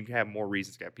 You can have more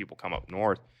reasons to have people come up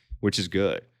north, which is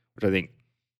good, which I think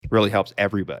really helps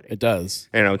everybody. It does.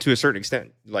 To a certain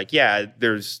extent. Like, yeah,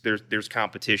 there's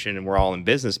competition and we're all in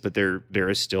business, but there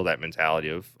is still that mentality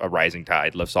of a rising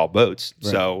tide lifts all boats.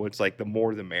 Right. So it's like the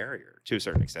more the merrier to a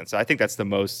certain extent. So I think that's the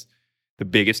the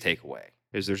biggest takeaway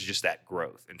is there's just that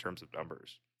growth in terms of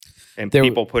numbers and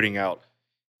people putting out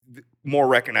more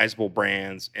recognizable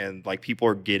brands, and like people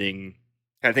are getting,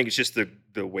 I think it's just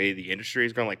the way the industry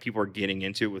is going, like people are getting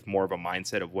into it with more of a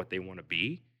mindset of what they want to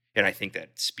be. And I think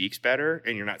that speaks better,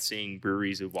 and you're not seeing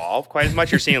breweries evolve quite as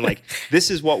much. You're seeing like,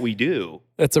 this is what we do.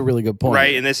 That's a really good point.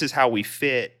 Right. And this is how we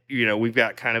fit. You know, we've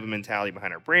got kind of a mentality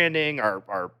behind our branding,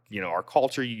 our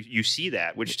culture. You see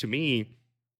that, which to me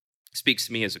speaks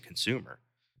to me as a consumer.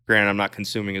 Granted, I'm not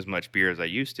consuming as much beer as I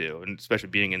used to, and especially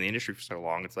being in the industry for so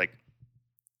long, it's like,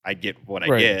 I get what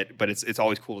I get, but it's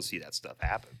always cool to see that stuff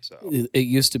happen. So it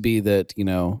used to be that, you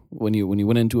know, when you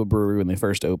went into a brewery when they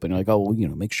first opened, you're like, oh, well, you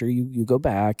know, make sure you go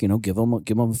back, you know, give them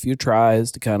a few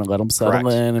tries to kind of let them settle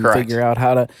in and figure out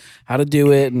how to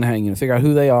do it, and how, you know, figure out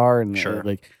who they are, and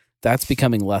like that's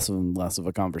becoming less and less of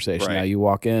a conversation. Now you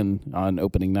walk in on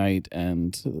opening night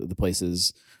and the place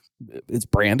it's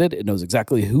branded, it knows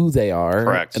exactly who they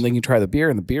are, and then you try the beer,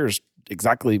 and the beer's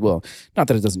exactly, well, not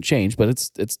that it doesn't change, but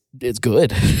it's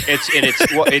good.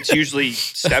 It's usually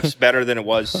steps better than it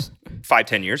was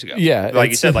 5-10 years ago. Yeah,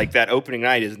 like you said, like that opening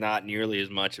night is not nearly as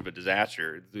much of a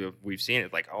disaster. We've seen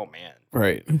it like, oh man,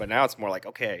 right. But now it's more like,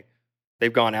 okay,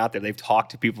 they've gone out there, they've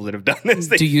talked to people that have done this.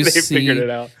 They've figured it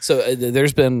out. So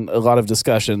there's been a lot of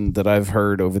discussion that I've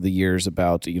heard over the years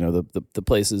about, you know, the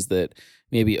places that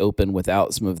maybe open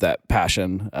without some of that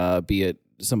passion, be it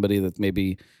somebody that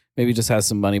maybe just has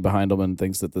some money behind them and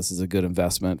thinks that this is a good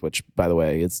investment, which, by the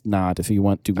way, it's not. If you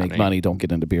want to make money, don't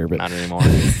get into beer. But not anymore.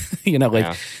 You know,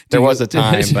 like there was a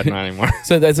time, but not anymore.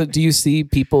 So do you see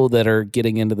people that are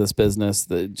getting into this business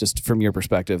that, just from your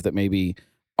perspective, that maybe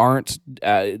aren't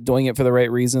doing it for the right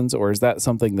reasons, or is that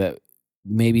something that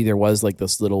maybe there was like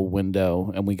this little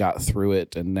window and we got through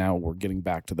it, and now we're getting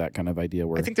back to that kind of idea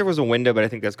where I think there was a window, but I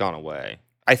think that's gone away.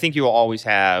 I think you'll always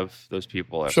have those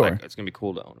people that's like, it's going to be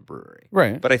cool to own a brewery.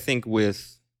 Right. But I think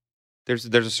there's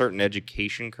a certain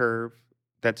education curve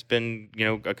that's been, you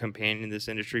know, a companion in this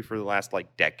industry for the last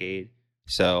like decade.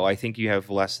 So I think you have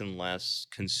less and less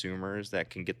consumers that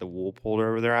can get the wool pulled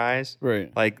over their eyes.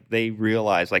 Right. Like they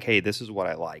realize like, hey, this is what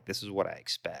I like. This is what I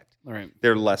expect. Right.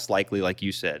 They're less likely, like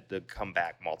you said, to come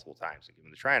back multiple times and give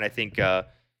them a try. And I think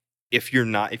if you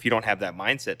don't have that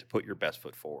mindset to put your best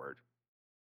foot forward,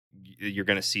 you're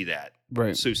going to see that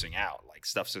sousing out. Like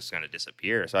stuff's just going to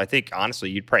disappear. So I think honestly,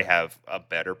 you'd probably have a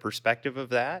better perspective of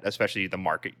that, especially the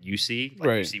market you see.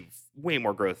 Like you see way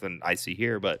more growth than I see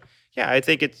here. But yeah, I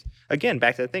think it's, again,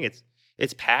 back to the thing,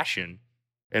 it's passion.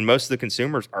 And most of the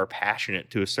consumers are passionate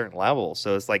to a certain level.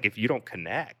 So it's like, if you don't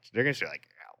connect, they're going to say like,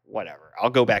 oh, whatever, I'll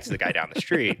go back to the guy down the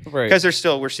street. Because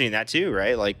we're seeing that too,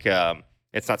 right? Like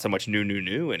it's not so much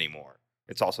new anymore.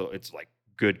 It's like,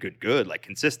 good, like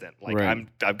consistent. Like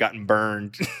I've gotten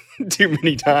burned too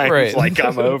many times. Like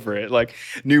I'm over it. Like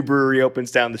new brewery opens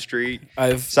down the street.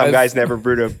 Some guys never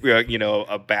brewed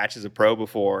a batch as a pro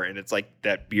before, and it's like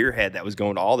that beer head that was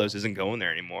going to all those isn't going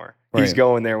there anymore. He's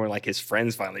going there when like his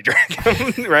friends finally drank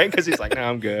him, right? Because he's like, no,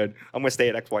 I'm good. I'm gonna stay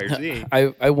at X, Y, or Z.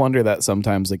 I wonder that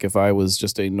sometimes. Like if I was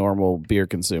just a normal beer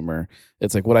consumer,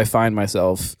 it's like, would I find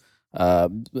myself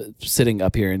sitting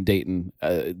up here in Dayton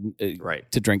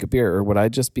to drink a beer, or would I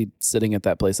just be sitting at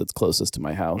that place that's closest to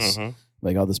my house? Mm-hmm.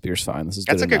 Like, oh, this beer's fine. This is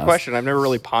that's good a enough. Good question. I've never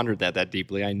really pondered that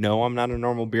deeply. I know I'm not a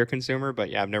normal beer consumer, but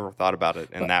yeah, I've never thought about it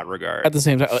in that regard. At the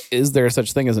same time, is there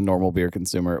such thing as a normal beer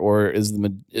consumer, or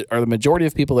are the majority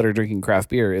of people that are drinking craft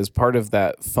beer, is part of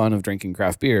that fun of drinking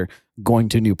craft beer going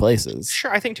to new places?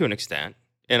 Sure, I think to an extent,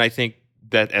 and I think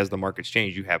that as the markets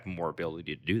change, you have more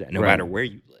ability to do that, no matter where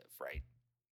you live.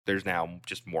 There's now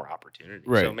just more opportunity.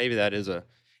 Right. So maybe that is a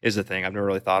thing. I've never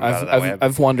really thought about it that way.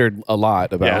 I've wondered a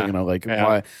lot about,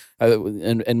 why,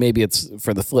 and maybe it's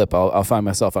for the flip. I'll find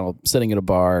myself sitting at a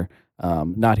bar,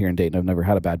 not here in Dayton. I've never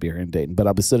had a bad beer in Dayton, but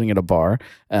I'll be sitting at a bar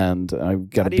and I've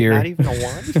got a beer. Not even a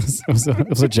one? it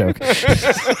was a joke.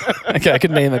 Okay, I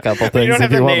could name a couple things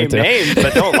if you want me to. Names,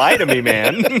 but don't lie to me,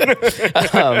 man.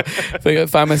 I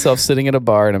find myself sitting at a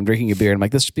bar and I'm drinking a beer and I'm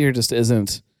like, this beer just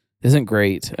isn't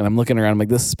great. And I'm looking around, I'm like,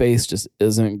 this space just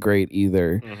isn't great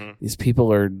either. Mm-hmm. These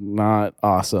people are not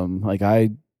awesome. Like,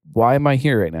 why am I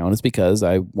here right now? And it's because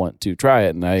I want to try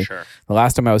it. And the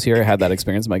last time I was here, I had that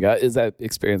experience. I'm like, is that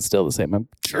experience still the same? I'm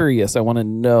curious. I want to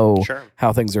know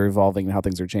how things are evolving and how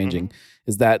things are changing. Mm-hmm.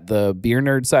 Is that the beer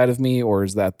nerd side of me, or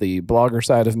is that the blogger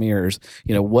side of me, or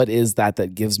what is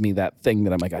that gives me that thing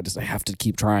that I'm like, I have to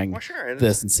keep trying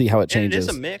this and see how it changes.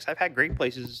 It is a mix. I've had great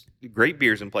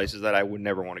beers in places that I would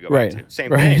never want to go back to.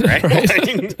 Same thing, right?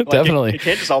 Definitely. It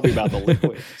can't just all be about the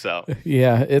liquid. So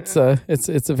yeah, it's a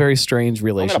very strange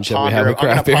relationship. relationship we have with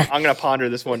craft beer. I'm gonna ponder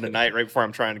this one tonight, right before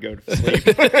I'm trying to go to sleep.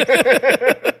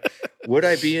 Would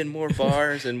I be in more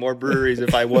bars and more breweries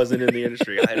if I wasn't in the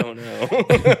industry? I don't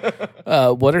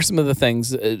know. What are some of the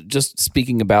things? Just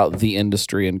speaking about the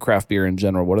industry and craft beer in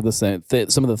general, what are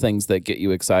some of the things that get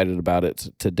you excited about it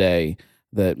today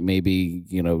that maybe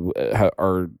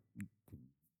are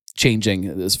changing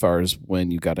as far as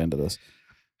when you got into this?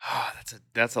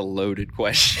 That's a loaded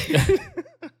question.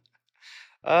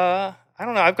 I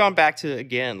don't know. I've gone back to,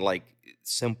 again, like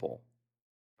simple.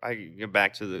 I get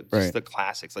back to the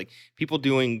classics, like people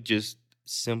doing just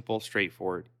simple,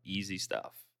 straightforward, easy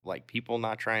stuff. Like people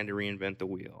not trying to reinvent the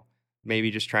wheel,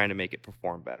 maybe just trying to make it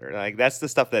perform better. Like that's the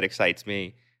stuff that excites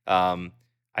me. I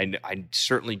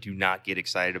certainly do not get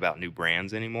excited about new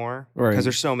brands anymore because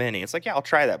there's so many. It's like, yeah, I'll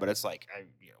try that, but it's like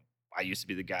I used to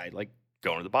be the guy like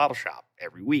going to the bottle shop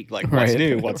every week, like what's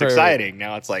new, what's exciting.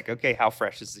 Now it's like, okay, how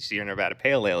fresh is the Sierra Nevada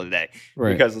Pale Ale today?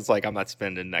 Because it's like I'm not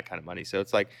spending that kind of money. So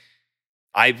it's like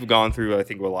I've gone through, I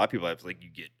think what a lot of people have, like you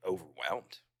get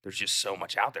overwhelmed. There's just so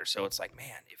much out there. So it's like,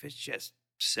 man, if it's just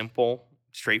simple,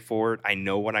 straightforward, I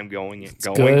know what I'm going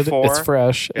good, for. It's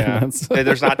fresh. Yeah.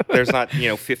 there's not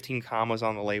 15 commas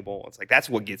on the label. It's like that's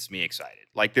what gets me excited.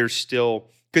 Like there's still,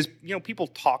 because people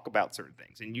talk about certain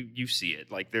things and you see it.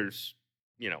 Like there's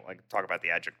like talk about the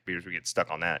adjunct beers, we get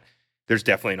stuck on that. There's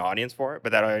definitely an audience for it,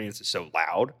 but that audience is so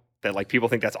loud that like people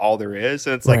think that's all there is.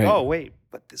 And it's like, oh wait,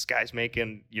 but this guy's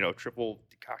making, triple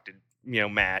decocted,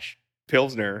 mash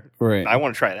Pilsner. Right. I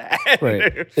want to try that.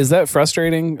 Right. Is that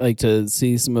frustrating? Like to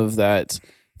see some of that,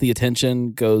 the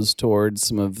attention goes towards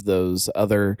some of those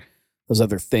other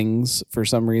things for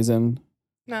some reason?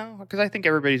 No, because I think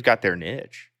everybody's got their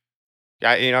niche.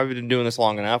 I've been doing this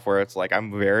long enough where it's like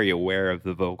I'm very aware of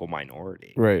the vocal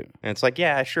minority. Right. And it's like,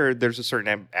 yeah, sure, there's a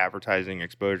certain advertising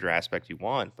exposure aspect you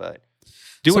want, but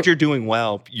what you're doing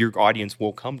well, your audience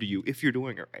will come to you if you're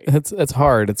doing it right. That's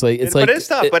hard. But it's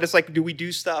tough. But it's like, do we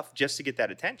do stuff just to get that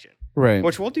attention? Right.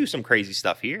 Which we'll do some crazy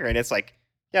stuff here, and it's like,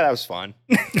 yeah, that was fun.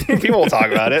 People will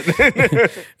talk about it.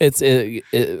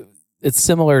 It's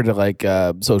similar to like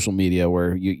social media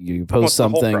where you post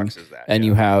something and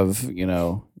you have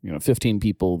 15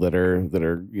 people that are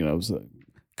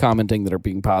commenting that are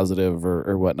being positive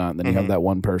or whatnot, and then you have that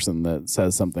one person that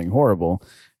says something horrible.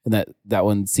 And that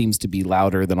one seems to be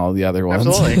louder than all the other ones.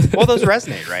 Absolutely. Well, those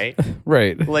resonate, right?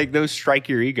 Right. Like those strike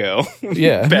your ego.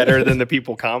 Yeah. Better than the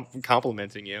people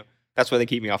complimenting you. That's why they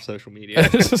keep me off social media.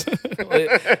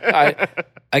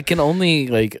 I can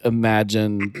only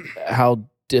imagine how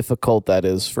difficult that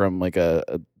is from like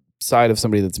a side of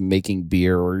somebody that's making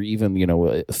beer or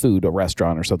even food, a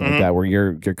restaurant or something like that, where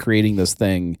you're creating this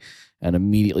thing and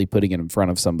immediately putting it in front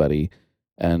of somebody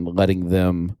and letting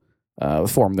them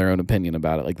form their own opinion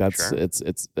about it. Like that's sure.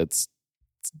 It's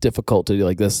difficult to do.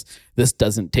 Like this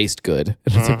doesn't taste good.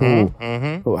 It's like,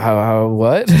 how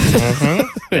what?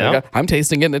 Yeah. I'm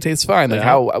tasting it and it tastes fine. Like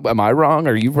how am I wrong?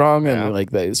 Are you wrong? And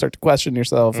they start to question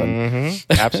yourself. And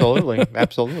Absolutely.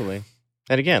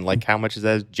 And again, like how much is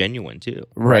that genuine too?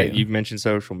 Right. You've mentioned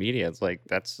social media. It's like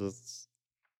it's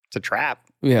a trap.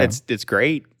 Yeah. It's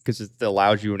great because it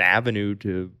allows you an avenue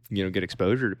to get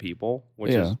exposure to people,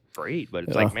 which is great. But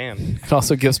it's like, man, it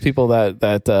also gives people that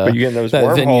but you get in those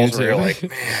wormholes where you're like,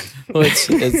 man. Well,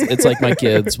 it's like my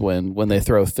kids when they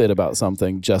throw a fit about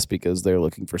something just because they're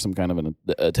looking for some kind of an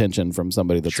attention from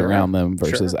somebody that's around them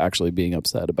versus actually being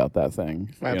upset about that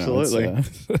thing. Absolutely,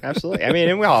 absolutely. I mean,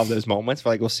 and we all have those moments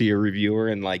where we'll see a reviewer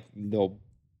and they'll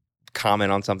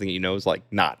comment on something is like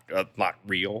not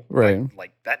real, right?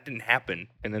 Like that didn't happen,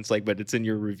 and it's like, but it's in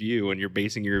your review, and you're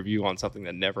basing your review on something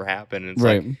that never happened. And it's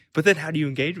like, but then how do you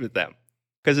engage with them?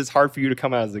 Because it's hard for you to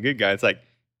come out as the good guy. It's like,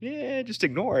 yeah, just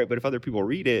ignore it. But if other people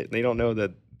read it and they don't know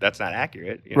that that's not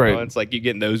accurate, know, it's like you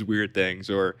get in those weird things,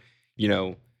 or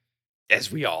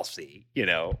as we all see,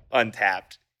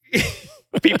 Untapped.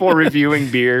 People reviewing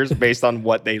beers based on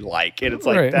what they like, and it's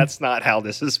like that's not how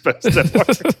this is supposed to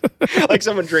work. Like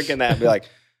someone drinking that and be like,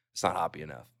 it's not hoppy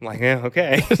enough. I'm like, yeah,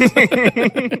 okay.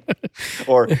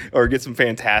 or get some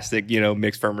fantastic,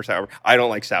 mixed firm or sour. I don't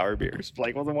like sour beers.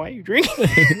 Like, well, then why are you drinking?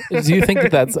 Do you think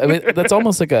that's? I mean, that's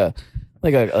almost like a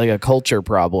culture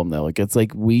problem though. Like it's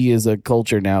like we as a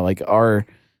culture now, like all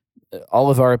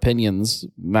of our opinions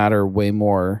matter way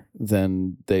more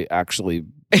than they actually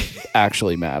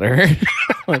matter.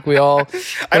 Like we all,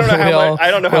 I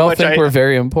don't know how much we're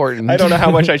very important. I don't know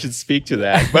how much I should speak to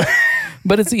that, but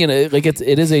but it's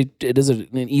it is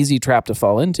an easy trap to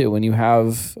fall into when you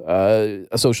have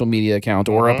a social media account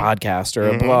or a podcast or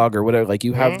a blog or whatever. Like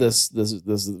you have this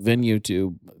venue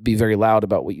to be very loud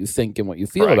about what you think and what you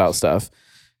feel about stuff,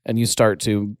 and you start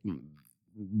to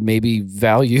maybe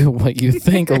value what you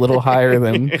think a little higher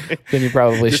than you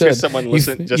probably just should. Because someone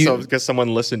listened, because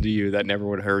someone listened to you that never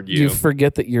would have heard you. You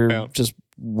forget that you're just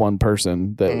one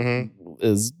person that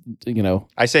is,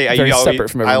 I say very separate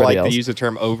from everybody I like else. to use the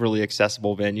term overly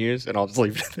accessible venues, and I'll just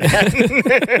leave it at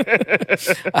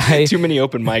that. Too many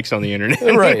open mics on the internet.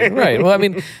 Right. Well, I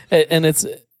mean, and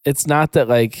it's not that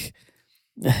like,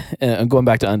 and going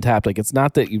back to Untapped, like it's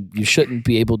not that you shouldn't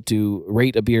be able to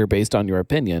rate a beer based on your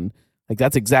opinion. Like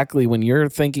that's exactly when you're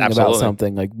thinking about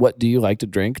something like, what do you like to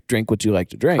drink? Drink what you like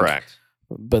to drink. Correct.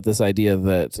 But this idea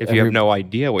that if you have no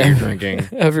idea what you're drinking,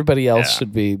 everybody else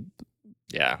should be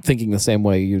thinking the same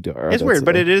way you do. It's weird,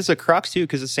 but it is a crux too,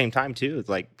 because at the same time too, it's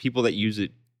like people that use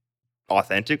it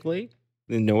authentically,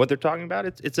 they know what they're talking about.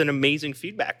 It's an amazing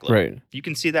feedback loop. Right. You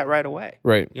can see that right away.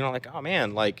 Right. Like, oh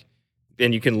man, like,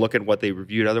 and you can look at what they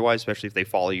reviewed otherwise, especially if they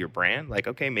follow your brand. Like,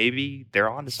 okay, maybe they're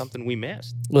on to something we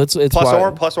missed. Well, it's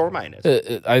plus or minus.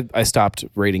 I stopped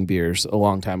rating beers a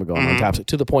long time ago on Untappd,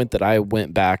 to the point that I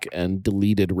went back and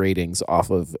deleted ratings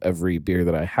off of every beer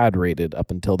that I had rated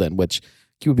up until then, which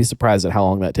you would be surprised at how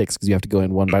long that takes because you have to go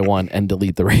in one by one and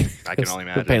delete the rating. I can only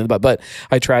imagine. Pain in the butt. But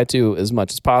I try to, as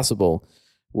much as possible,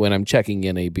 when I'm checking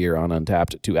in a beer on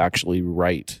Untappd, to actually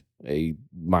write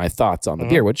my thoughts on the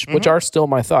beer, which are still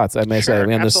my thoughts. I may say,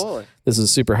 man, this is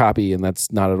super hoppy, and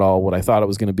that's not at all what I thought it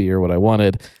was going to be or what I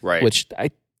wanted. Right. Which I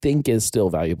think is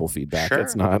still valuable feedback. Sure.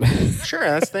 It's not. Sure,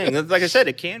 that's the thing. Like I said,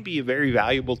 it can be a very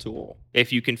valuable tool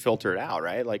if you can filter it out,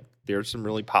 right? Like there's some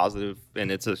really positive,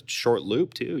 and it's a short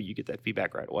loop too. You get that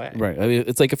feedback right away. Right. I mean,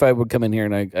 it's like if I would come in here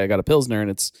and I got a Pilsner and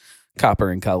it's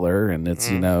copper in color and it's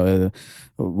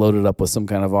loaded up with some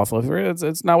kind of off flavor.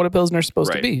 It's not what a Pilsner's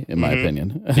supposed to be, in my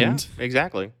opinion. Yeah,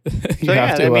 exactly. So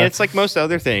I mean, it's like most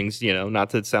other things, not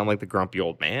to sound like the grumpy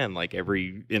old man. Like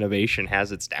every innovation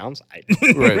has its downside.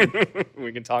 Right.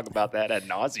 We can talk about that ad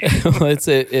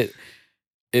nauseum.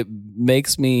 It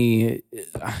makes me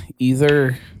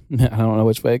either, I don't know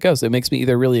which way it goes. It makes me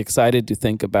either really excited to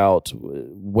think about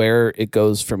where it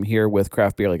goes from here with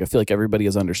craft beer. Like I feel like everybody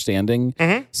is understanding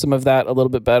some of that a little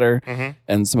bit better,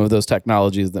 and some of those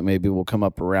technologies that maybe will come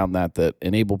up around that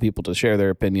enable people to share their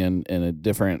opinion in a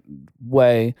different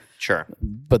way. Sure.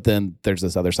 But then there's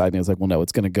this other side, and it's like, well, no,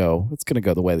 it's going to go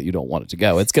the way that you don't want it to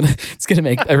go. It's gonna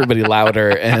make everybody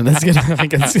louder, and it's gonna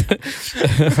make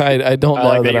it. I don't know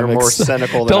like that you're I'm more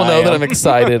cynical. Don't know that I'm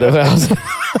excited about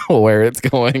where it's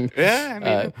going. Yeah, I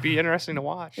mean, it'd be interesting to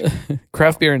watch.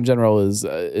 Craft beer in general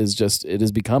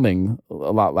is becoming a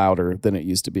lot louder than it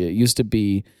used to be. It used to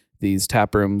be these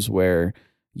tap rooms where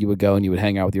you would go and you would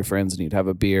hang out with your friends and you'd have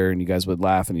a beer and you guys would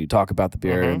laugh and you'd talk about the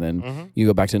beer, and then you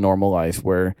go back to normal life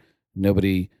where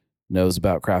nobody knows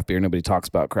about craft beer, nobody talks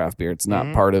about craft beer. It's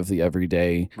not part of the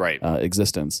everyday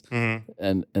existence,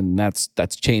 and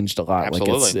that's changed a lot.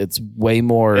 Absolutely. Like it's way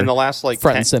more in the last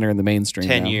front and center in the mainstream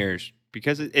 10 now. years,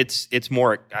 because it's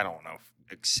more, I don't know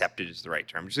if accepted is the right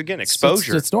term. Just again,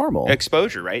 exposure. It's normal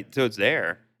exposure, right? So it's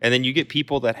there, and then you get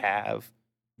people that have,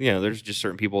 there's just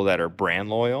certain people that are brand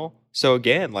loyal. So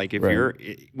again, like if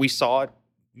we saw it,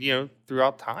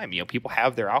 throughout time, people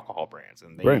have their alcohol brands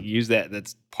and they use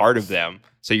that's part of them.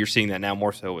 So you're seeing that now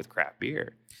more so with craft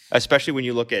beer, especially when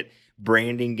you look at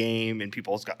branding game and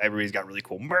everybody's got really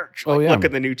cool merch. Like, look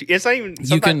at the new, it's not even,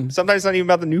 sometimes it's not even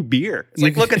about the new beer. It's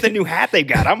like, look at the new hat they've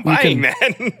got. I'm buying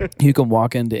that. You can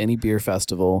walk into any beer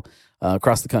festival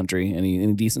across the country,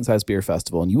 any decent sized beer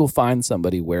festival, and you will find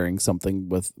somebody wearing something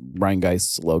with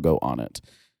Rheingeist's logo on it.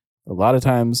 A lot of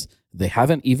times they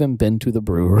haven't even been to the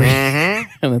brewery.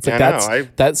 And it's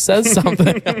like, that says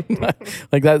something.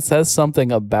 Like that says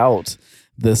something about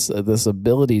this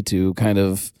ability to kind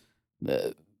of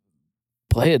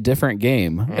play a different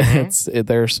game.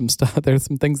 There's some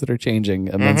things that are changing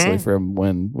immensely from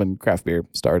when craft beer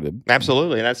started.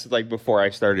 Absolutely. And that's like before I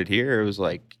started here, it was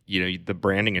like, the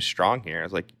branding is strong here. I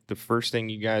was like, the first thing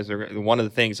you guys are, one of the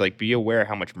things, like, be aware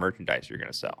how much merchandise you're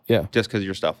going to sell. Yeah. Just because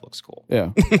your stuff looks cool.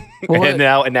 Yeah. Well, and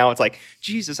now it's like,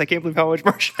 Jesus, I can't believe how much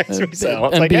merchandise we sell.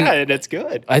 It's like, and it's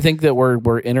good. I think that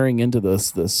we're entering into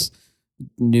this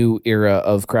new era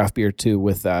of craft beer too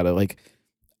with that. Like,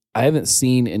 I haven't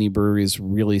seen any breweries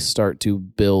really start to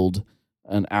build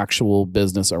an actual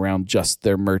business around just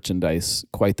their merchandise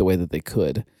quite the way that they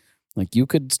could. Like, you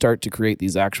could start to create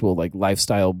these actual like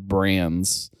lifestyle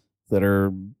brands that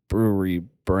are brewery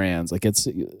brands. Like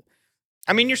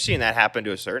I mean, you're seeing that happen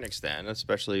to a certain extent,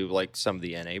 especially like some of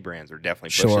the NA brands are definitely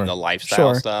pushing the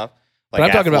lifestyle stuff. Like, but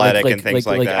I'm talking about and things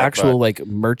like that, actual like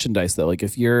merchandise though. Like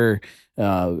if you're,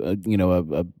 a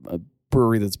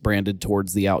brewery that's branded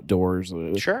towards the outdoors.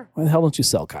 Sure. Why the hell don't you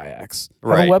sell kayaks?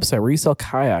 Right. Have a website where you sell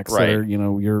kayaks that are,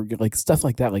 you're like stuff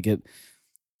like that. Like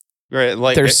Right.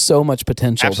 Like there's so much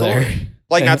potential absolutely. there.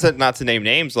 Like not to name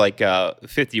names, like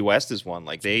 50 West is one.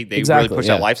 Like they Exactly, really push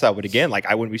that lifestyle. But again, like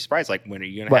I wouldn't be surprised. Like when are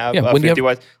you gonna have when 50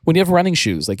 West? When you have running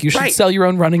shoes, like you should Right. sell your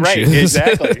own running Right, shoes.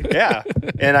 exactly. Yeah.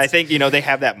 And I think, they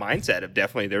have that mindset of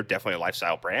they're definitely a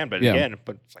lifestyle brand. But again,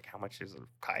 it's like how much is a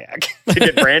kayak to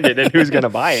get branded and who's gonna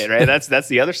buy it, right? That's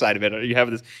the other side of it. You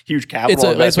have this huge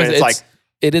capital investment. It's like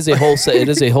it is a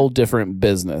whole different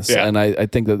business. Yeah. And I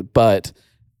think that, but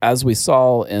as we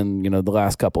saw in the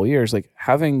last couple of years, like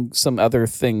having some other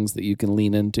things that you can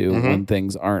lean into when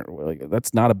things aren't like,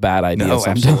 that's not a bad idea. no,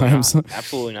 sometimes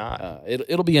absolutely not.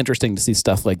 It'll be interesting to see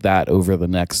stuff like that over the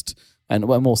next, and I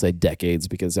won't say decades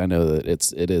because I know that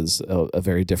it is a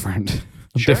very different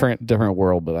different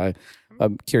world. But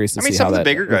I'm curious to see some how of the that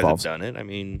bigger guys evolves. have done it. I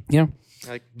mean, Yeah.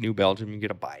 like New Belgium, you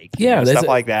get a bike, Yeah, stuff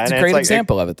like that. It's a And great like,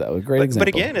 example of it, though. A great example. But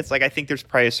again, it's like I think there's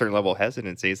probably a certain level of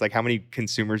hesitancy. It's like how many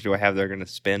consumers do I have that are going to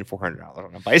spend $400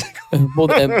 on a bicycle?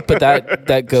 But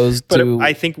that goes But to.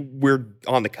 I think we're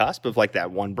on the cusp of like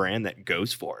that one brand that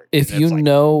goes for it. If And you it's like,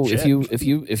 know, shit.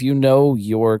 if you know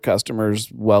your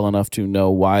customers well enough to know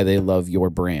why they love your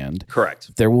brand,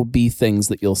 correct, there will be things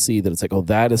that you'll see that it's like, oh,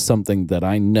 that is something that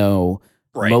I know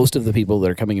right, most of the people that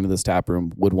are coming into this tap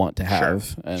room would want to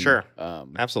have. And, sure,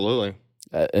 absolutely.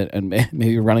 And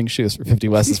maybe running shoes for 50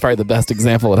 West is probably the best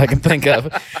example that I can think of.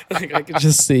 Like, I can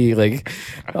just see like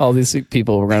all these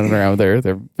people running around with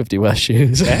their 50 West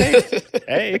shoes.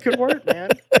 Hey, it could work, man.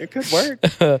 It could work.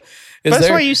 But that's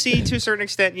why you see, to a certain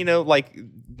extent, like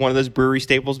one of those brewery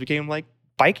staples became like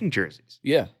biking jerseys.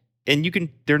 Yeah. And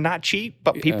they're not cheap,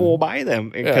 but people will buy them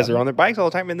because they're on their bikes all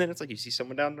the time. And then it's like you see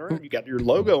someone down the road, you got your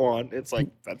logo on. It's like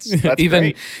that's even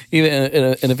great. Even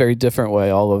in a very different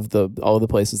way. All of the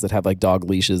places that have like dog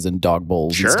leashes and dog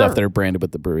bowls and stuff that are branded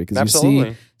with the brewery, because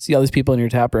you see all these people in your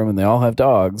tap room and they all have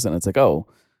dogs, and it's like, oh,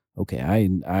 okay,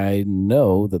 I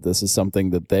know that this is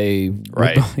something that they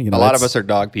right. A lot of us are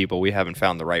dog people. We haven't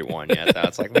found the right one yet. Though.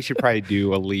 It's like we should probably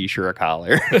do a leash or a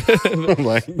collar.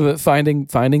 But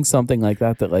finding something like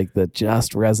that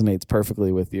just resonates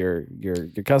perfectly with your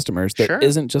customers. That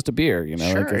isn't just a beer,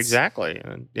 Sure, like exactly.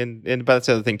 And but that's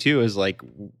the other thing too is like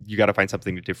you got to find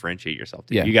something to differentiate yourself.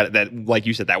 To. Yeah, you got that, like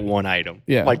you said, that one item.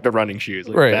 Yeah, like the running shoes.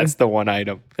 Like, right, that's the one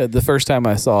item. The first time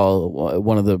I saw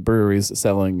one of the breweries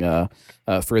selling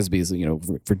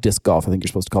frisbees, for disc golf, I think you're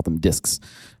supposed to call them discs.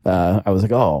 I was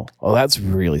like, oh, that's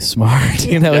really smart.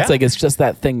 It's like it's just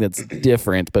that thing that's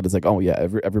different, but it's like, oh yeah,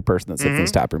 every person that sits in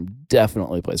this tap room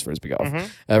definitely plays frisbee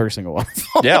golf. Every single one.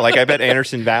 Yeah, like I bet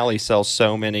Anderson Valley sells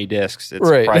so many discs. It's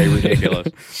probably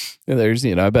ridiculous. There's,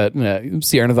 I bet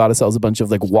Sierra Nevada sells a bunch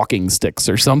of like walking sticks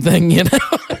or something.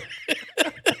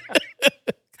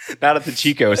 Not at the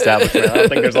Chico establishment. I don't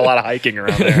think there's a lot of hiking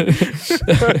around there.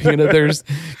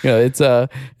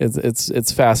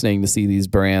 It's fascinating to see these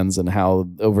brands and how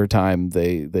over time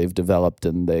they've developed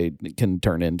and they can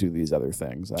turn into these other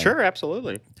things. Sure,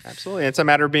 absolutely. It's a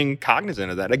matter of being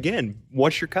cognizant of that. Again,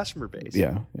 what's your customer base?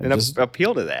 Yeah, and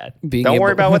appeal to that. Don't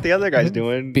worry about what the other guy's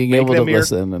doing. Being able to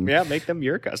listen and make them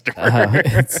your customer.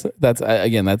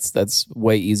 That's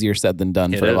way easier said than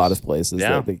done for a lot of places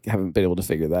that they haven't been able to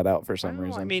figure that out for some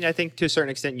reason. I mean, I think to a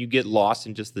certain extent you get lost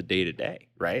in just the day to day,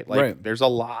 right? Like there's a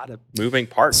lot of moving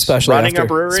parts, especially running a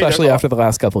brewery, after the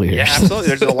last couple of years. Yeah, absolutely.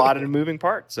 There's a lot of moving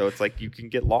parts, so it's like you can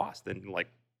get lost, and like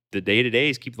the day to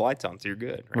days keep the lights on, so you're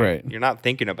good. Right? You're not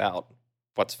thinking about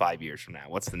what's 5 years from now,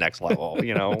 what's the next level,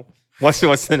 What's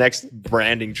the next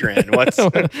branding trend? What's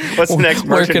the next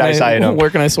merchandise item?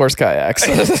 Where can I source kayaks?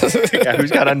 Yeah,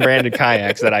 who's got unbranded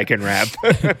kayaks that I can wrap?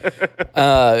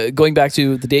 Going back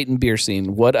to the Dayton beer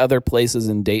scene, what other places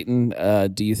in Dayton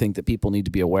do you think that people need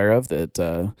to be aware of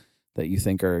that you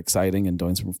think are exciting and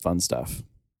doing some fun stuff?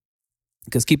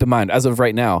 Because keep in mind, as of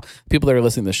right now, people that are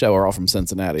listening to the show are all from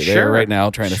Cincinnati. They're right now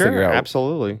trying to figure out.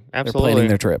 Absolutely. They're planning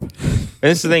their trip. And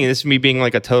this is the thing. This is me being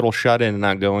like a total shut-in and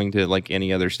not going to like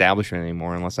any other establishment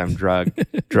anymore unless I'm drug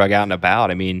out and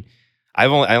about. I mean, I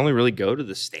only really go to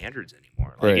the standards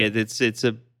anymore. Like it's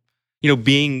a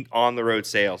being on the road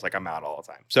sales. Like I'm out all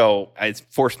the time, so it's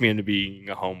forced me into being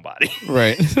a homebody.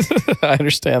 Right. I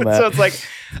understand that. So it's like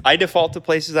I default to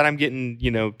places that I'm getting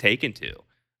taken to.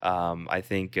 I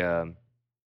think.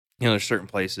 There's certain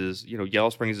places,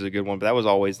 Yellow Springs is a good one, but that was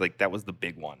always that was the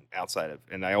big one outside of,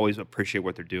 and I always appreciate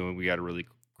what they're doing. We got a really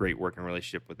great working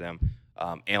relationship with them.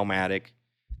 Alematic,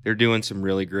 they're doing some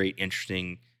really great,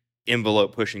 interesting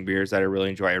envelope pushing beers that I really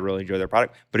enjoy. I really enjoy their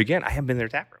product. But again, I haven't been in their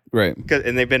tap room. Right.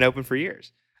 And they've been open for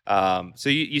years. So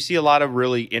you see a lot of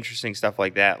really interesting stuff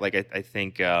like that. Like I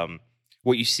think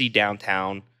what you see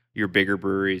downtown, your bigger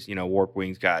breweries, Warp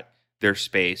Wings got their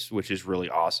space, which is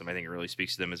really awesome. I think it really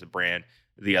speaks to them as a brand.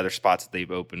 the other spots that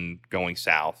they've opened going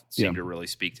south seem to really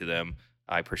speak to them.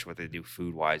 I appreciate what they do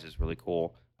food wise is really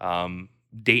cool.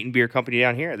 Dayton Beer Company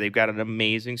down here, they've got an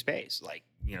amazing space, like,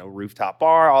 rooftop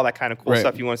bar, all that kind of cool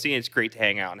stuff you want to see. It's great to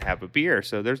hang out and have a beer.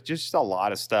 So there's just a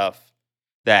lot of stuff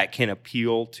that can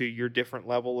appeal to your different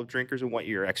level of drinkers and what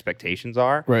your expectations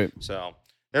are. Right. So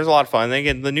there's a lot of fun. Then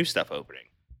again, the new stuff opening,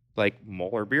 like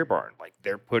Moeller Beer Barn, like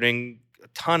they're putting a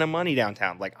ton of money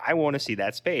downtown. Like I want to see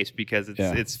that space because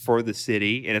it's for the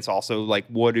city, and it's also like,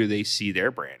 what do they see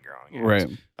their brand growing? Right.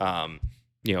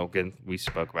 Again, we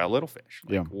spoke about Little Fish.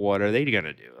 Like, what are they going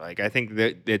to do? Like, I think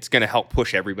that it's going to help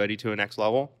push everybody to a next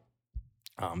level.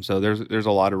 So there's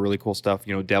a lot of really cool stuff.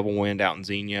 Devil Wind out in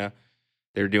Xenia,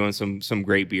 they're doing some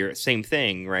great beer. Same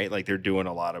thing, right? Like they're doing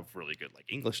a lot of really good like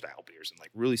English style beers and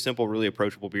like really simple, really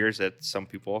approachable beers that some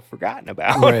people have forgotten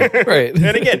about. Right.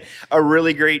 And again, a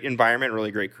really great environment,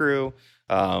 really great crew.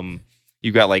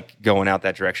 You've got like going out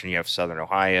that direction. You have Southern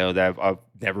Ohio. That I've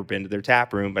never been to their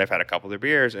tap room, but I've had a couple of their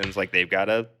beers, and it's like they've got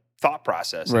a thought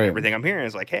process. And everything I'm hearing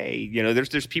is like, hey,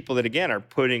 there's people that again are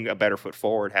putting a better foot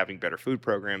forward, having better food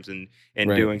programs, and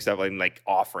doing stuff like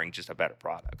offering just a better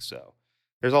product. So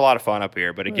there's a lot of fun up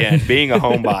here. But again, being a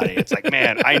homebody, it's like,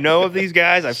 man, I know of these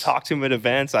guys. I've talked to them at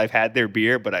events. I've had their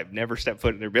beer, but I've never stepped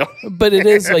foot in their building. But it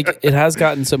is like it has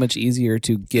gotten so much easier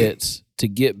to get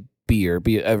beer.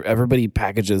 Everybody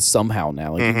packages somehow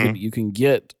now. Like you can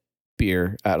get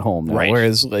beer at home now. Right.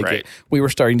 Whereas we were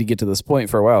starting to get to this point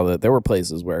for a while that there were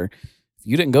places where if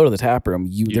you didn't go to the tap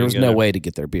room, there was no way to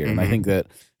get their beer. And I think that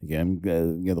again,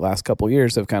 the last couple of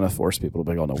years have kind of forced people to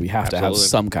be like, oh no, we have to have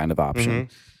some kind of option.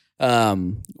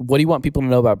 What do you want people to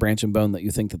know about Branch and Bone that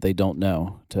you think that they don't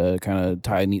know to kind of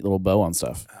tie a neat little bow on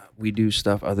stuff? We do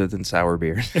stuff other than sour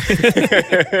beers.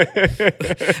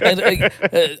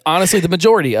 And honestly, the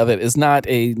majority of it is not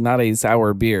a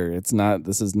sour beer. It's not.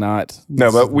 This is not.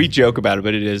 No, but we joke about it.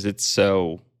 But it's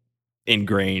so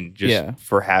ingrained just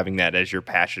for having that as your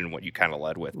passion and what you kind of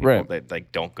led with. People that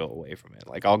like don't go away from it.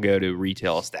 Like I'll go to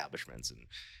retail establishments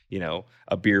and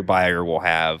a beer buyer will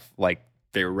have like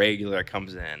their regular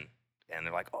comes in. And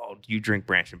they're like, oh, do you drink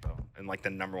Branch and Bone? And like the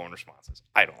number one response is,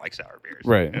 I don't like sour beers.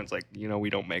 Right. And it's like, we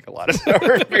don't make a lot of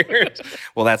sour beers.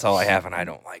 Well, that's all I have, and I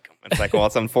don't like them. And it's like, well,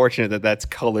 it's unfortunate that that's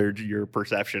colored your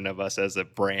perception of us as a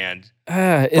brand.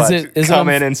 Come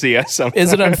in and see us sometime.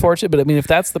 Is it unfortunate? But I mean, if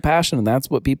that's the passion and that's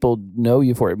what people know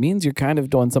you for, it means you're kind of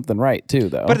doing something right too,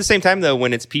 though. But at the same time, though,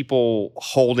 when it's people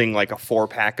holding like a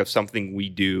 4-pack of something we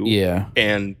do,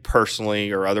 and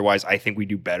personally or otherwise, I think we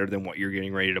do better than what you're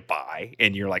getting ready to buy,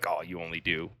 and you're like, oh, you only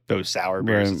do those sour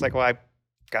beers. Right. It's like, well, I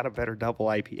got a better double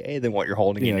IPA than what you're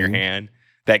holding in your hand.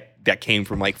 That came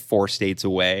from like 4 states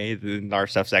away. Our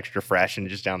stuff's extra fresh and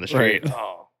just down the street. Right.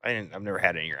 Oh, I've never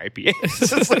had any of your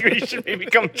IPAs. It's like you should maybe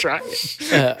come try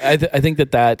it. I think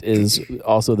that is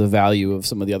also the value of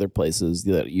some of the other places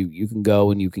that you can go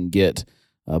and you can get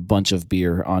a bunch of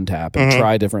beer on tap and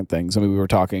try different things. I mean, we were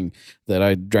talking that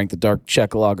I drank the dark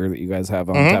Czech lager that you guys have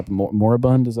on tap.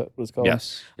 Moribund, is that what it's called?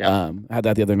 Yes. I had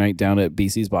that the other night down at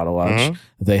BC's Bottle Lodge.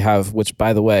 They have, which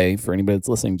by the way, for anybody that's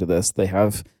listening to this, they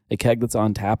have a keg that's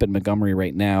on tap in Montgomery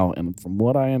right now. And from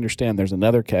what I understand, there's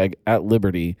another keg at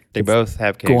Liberty. They both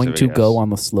have kegs going to go on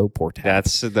the slow pour tap.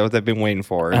 That's what they've been waiting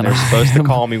for. And they're supposed to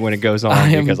call me when it goes on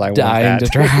because I want that. I am dying to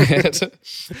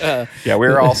try it.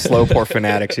 We're all slow pour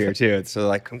fanatics here too. So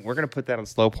like, we're going to put that on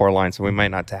slow pour line, so we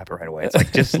might not tap it right away. It's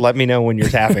like, just let me know when you're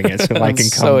tapping it so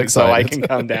I can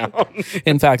come down.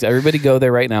 In fact, everybody go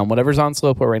there right now. Whatever's on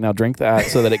slow pour right now, drink that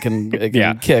so that it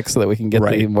can kick so that we can get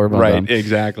the more done.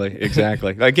 Exactly.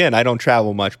 Again, I don't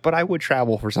travel much, but I would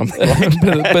travel for something like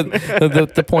that.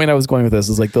 but the point I was going with this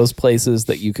is like those places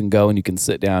that you can go and you can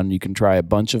sit down and you can try a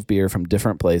bunch of beer from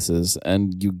different places,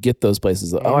 and you get those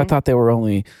places that, I thought they were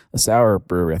only a sour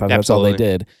brewery. I thought that's all they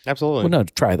did. Absolutely. Well, no,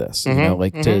 try this.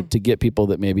 To get people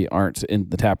that maybe aren't in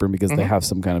the tap room because they have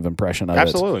some kind of impression of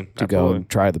it to go and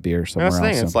try the beer somewhere else. That's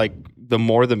the thing. It's like the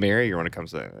more the merrier when it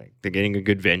comes to that. Like, they're getting a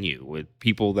good venue with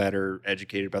people that are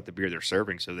educated about the beer they're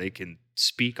serving so they can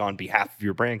speak on behalf of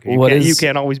your brand. You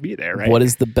can't always be there, right? What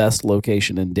is the best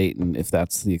location in Dayton if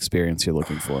that's the experience you're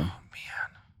looking for? Oh, man.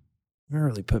 You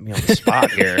really put me on the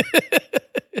spot here.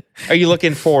 Are you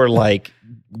looking for like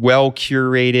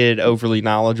well-curated, overly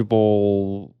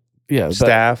knowledgeable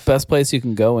staff? Best place you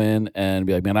can go in and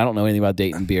be like, man, I don't know anything about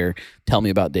Dayton beer. Tell me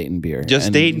about Dayton beer.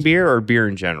 Just Dayton beer or beer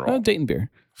in general? Dayton beer.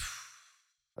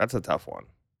 That's a tough one.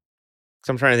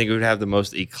 So I'm trying to think who would have the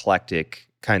most eclectic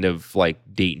kind of like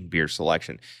Dayton beer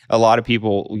selection. A lot of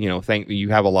people, think you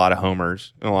have a lot of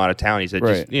homers and a lot of townies that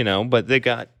just, but they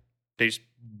just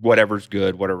whatever's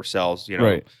good, whatever sells,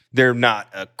 They're not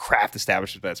a craft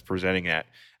establishment that's presenting that.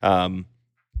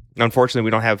 unfortunately,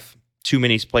 we don't have too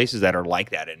many places that are like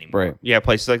that anymore. Right. Yeah,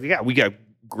 places like, we got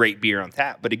great beer on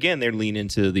tap. But again, they're leaning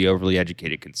into the overly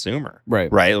educated consumer.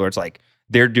 Right. Where it's like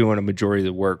they're doing a majority of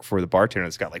the work for the bartender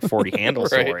that's got like 40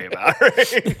 handles Right. to worry about.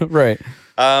 Right.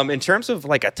 Right. In terms of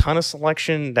like a ton of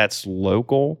selection that's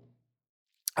local,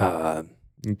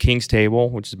 King's Table,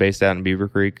 which is based out in Beaver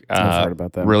Creek. I've heard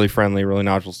about that. Really friendly, really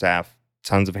knowledgeable staff,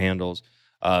 tons of handles,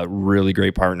 really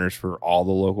great partners for all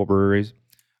the local breweries.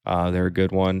 They're a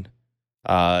good one.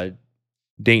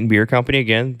 Dayton Beer Company,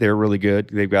 again, they're really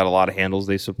good. They've got a lot of handles.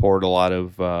 They support a lot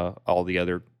of all the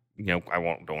other, I don't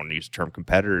want to use the term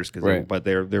competitors, but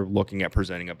they're looking at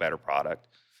presenting a better product.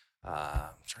 I'm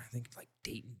trying to think of like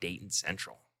Dayton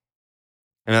Central.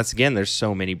 And that's, again, there's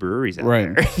so many breweries out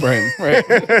there. Right.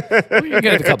 Well, you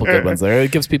got a couple good ones there.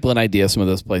 It gives people an idea of some of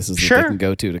those places that they can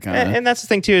go to kind of. And that's the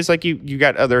thing, too, is like you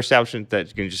got other establishments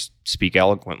that can just speak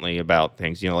eloquently about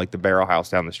things, like the Barrel House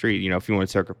down the street. If you want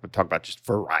to talk about just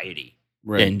variety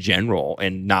in general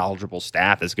and knowledgeable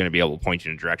staff that's going to be able to point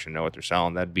you in a direction, know what they're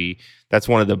selling, that's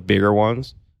one of the bigger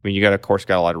ones. I mean, you got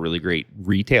a lot of really great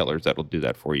retailers that'll do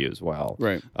that for you as well.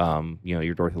 Right.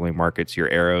 Your Dorothy Lane Markets, your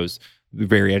Arrows,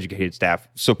 very educated staff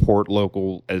support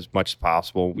local as much as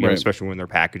possible, especially when they're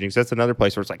packaging. So that's another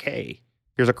place where it's like, hey,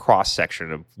 here's a cross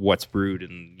section of what's brewed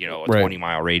in a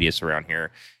 20-mile radius around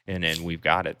here, and then we've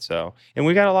got it. So, and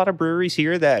we got a lot of breweries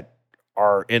here that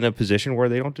are in a position where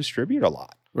they don't distribute a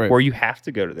lot, where you have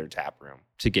to go to their tap room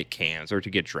to get cans or to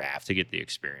get draft to get the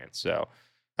experience. So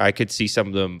I could see some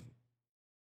of them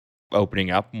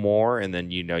opening up more, and then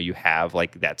you have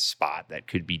like that spot that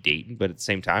could be Dayton, but at the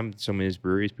same time, so many of these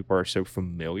breweries, people are so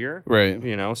familiar,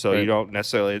 so you don't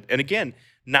necessarily, and again,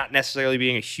 not necessarily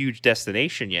being a huge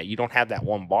destination yet, you don't have that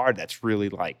one bar that's really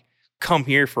like, come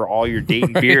here for all your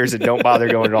Dayton beers and don't bother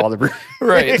going to all the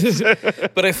breweries.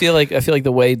 Right. But I feel like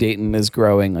the way Dayton is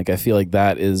growing, like I feel like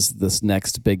that is this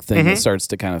next big thing that starts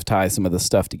to kind of tie some of the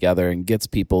stuff together and gets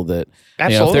people that,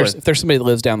 if there's somebody that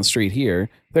lives down the street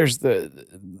here, there's this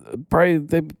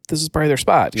is probably their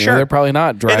spot. They're probably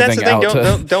not driving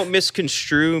out. Don't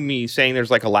misconstrue me saying there's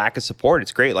like a lack of support.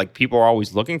 It's great. Like people are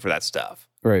always looking for that stuff.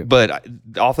 Right. But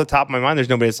off the top of my mind, there's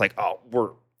nobody that's like,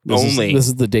 this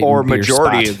is the Dayton or beer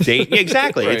majority spot. of Dayton.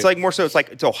 Exactly. It's like more so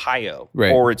it's Ohio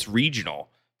or it's regional,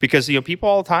 because people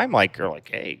all the time are like,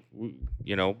 hey,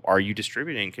 are you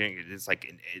distributing? It's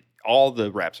like all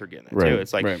the reps are getting it too.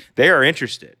 It's like they are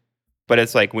interested, but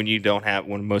it's like when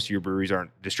most of your breweries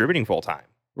aren't distributing full time.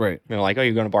 Right. Like, oh,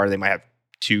 you're going to bar, they might have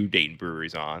 2 Dayton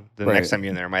breweries on. The next time you're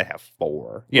in there, might have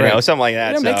 4. Something like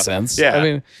that. That makes sense. Yeah. I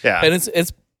mean, and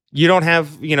it's. You don't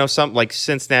have, some like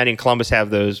Cincinnati and Columbus have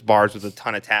those bars with a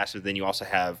ton of taps, but then you also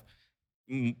have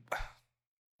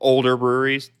older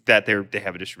breweries that they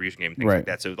have a distribution game and things like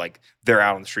that. So like they're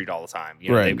out on the street all the time.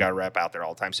 They've got a rep out there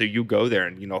all the time. So you go there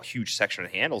and, a huge section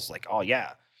of the handles like, oh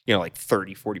yeah, like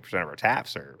 30-40% of our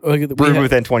taps are brewed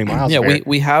within 20 miles. Yeah,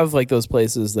 we have like those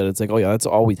places that it's like, oh yeah, that's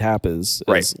all we tap is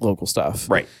local stuff.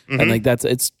 Right. Mm-hmm. And like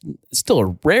it's still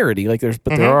a rarity. Like there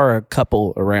are a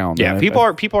couple around. Yeah, people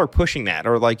are pushing that,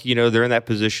 or like, they're in that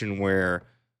position where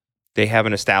they have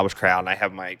an established crowd and I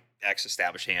have my X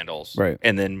established handles. Right.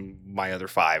 And then my other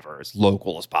 5 are as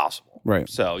local as possible. Right.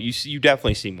 So you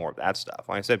definitely see more of that stuff.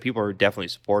 Like I said, people are definitely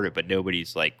supportive, but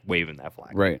nobody's like waving that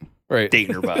flag. Right.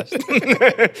 Dayton or bust.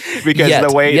 Because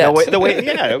the way,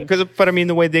 but I mean,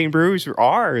 the way Dayton breweries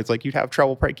are, it's like you'd have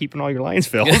trouble probably keeping all your lines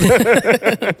filled.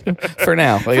 For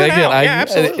now.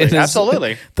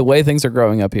 Absolutely. The way things are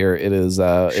growing up here, it is,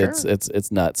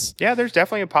 it's nuts. Yeah, there's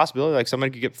definitely a possibility like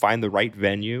somebody could find the right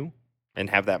venue and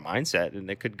have that mindset, and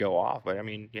it could go off. But I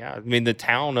mean, the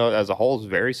town as a whole is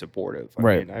very supportive. I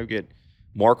mean, I get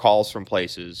more calls from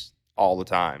places all the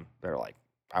time. They're like,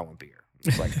 I want beer.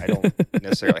 It's like, I don't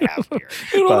necessarily have beer.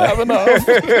 You don't have enough.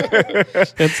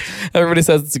 Everybody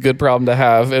says it's a good problem to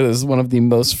have. It is one of the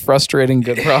most frustrating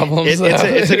good problems.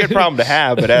 It's a good problem to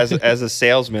have, but as a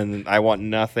salesman, I want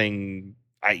nothing.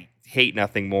 I hate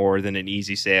nothing more than an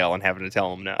easy sale and having to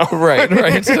tell them no. Right.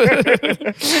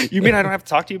 You mean I don't have to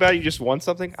talk to you about it? You just want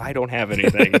something? I don't have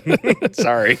anything.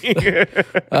 Sorry.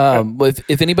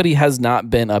 If anybody has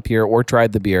not been up here or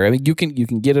tried the beer, I mean, you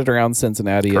can get it around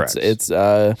Cincinnati. Correct. It's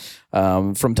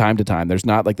from time to time. There's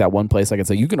not like that one place I can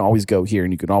say you can always go here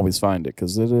and you can always find it,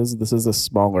 because this is a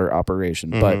smaller operation,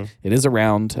 but it is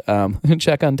around.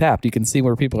 Check Untapped. You can see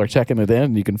where people are checking it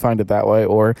in. You can find it that way.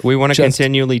 Or we want to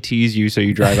continually tease you so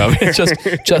you drive up.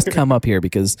 just come up here,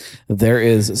 because there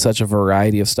is such a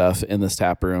variety of stuff in this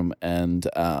tap room, and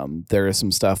there is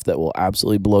some stuff that will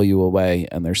absolutely blow you away,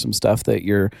 and there's some stuff that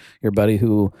your buddy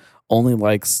who only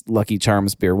likes Lucky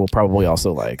Charms beer will probably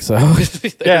also like. So we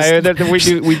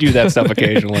do that stuff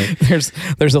occasionally.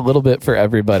 There's a little bit for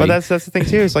everybody. But that's the thing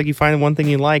too. It's like you find one thing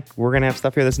you like. We're gonna have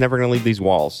stuff here that's never gonna leave these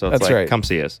walls. So it's that's like, right. Come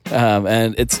see us.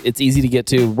 And it's easy to get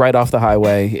to right off the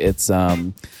highway. It's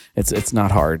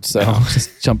not hard. So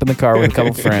just jump in the car with a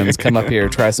couple friends, come up here,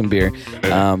 try some beer.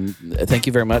 Thank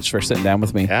you very much for sitting down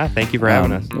with me. Yeah, thank you for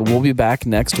having us. We'll be back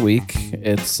next week.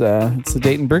 It's the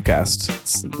Dayton Brewcast.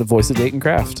 It's the voice of Dayton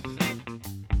Craft.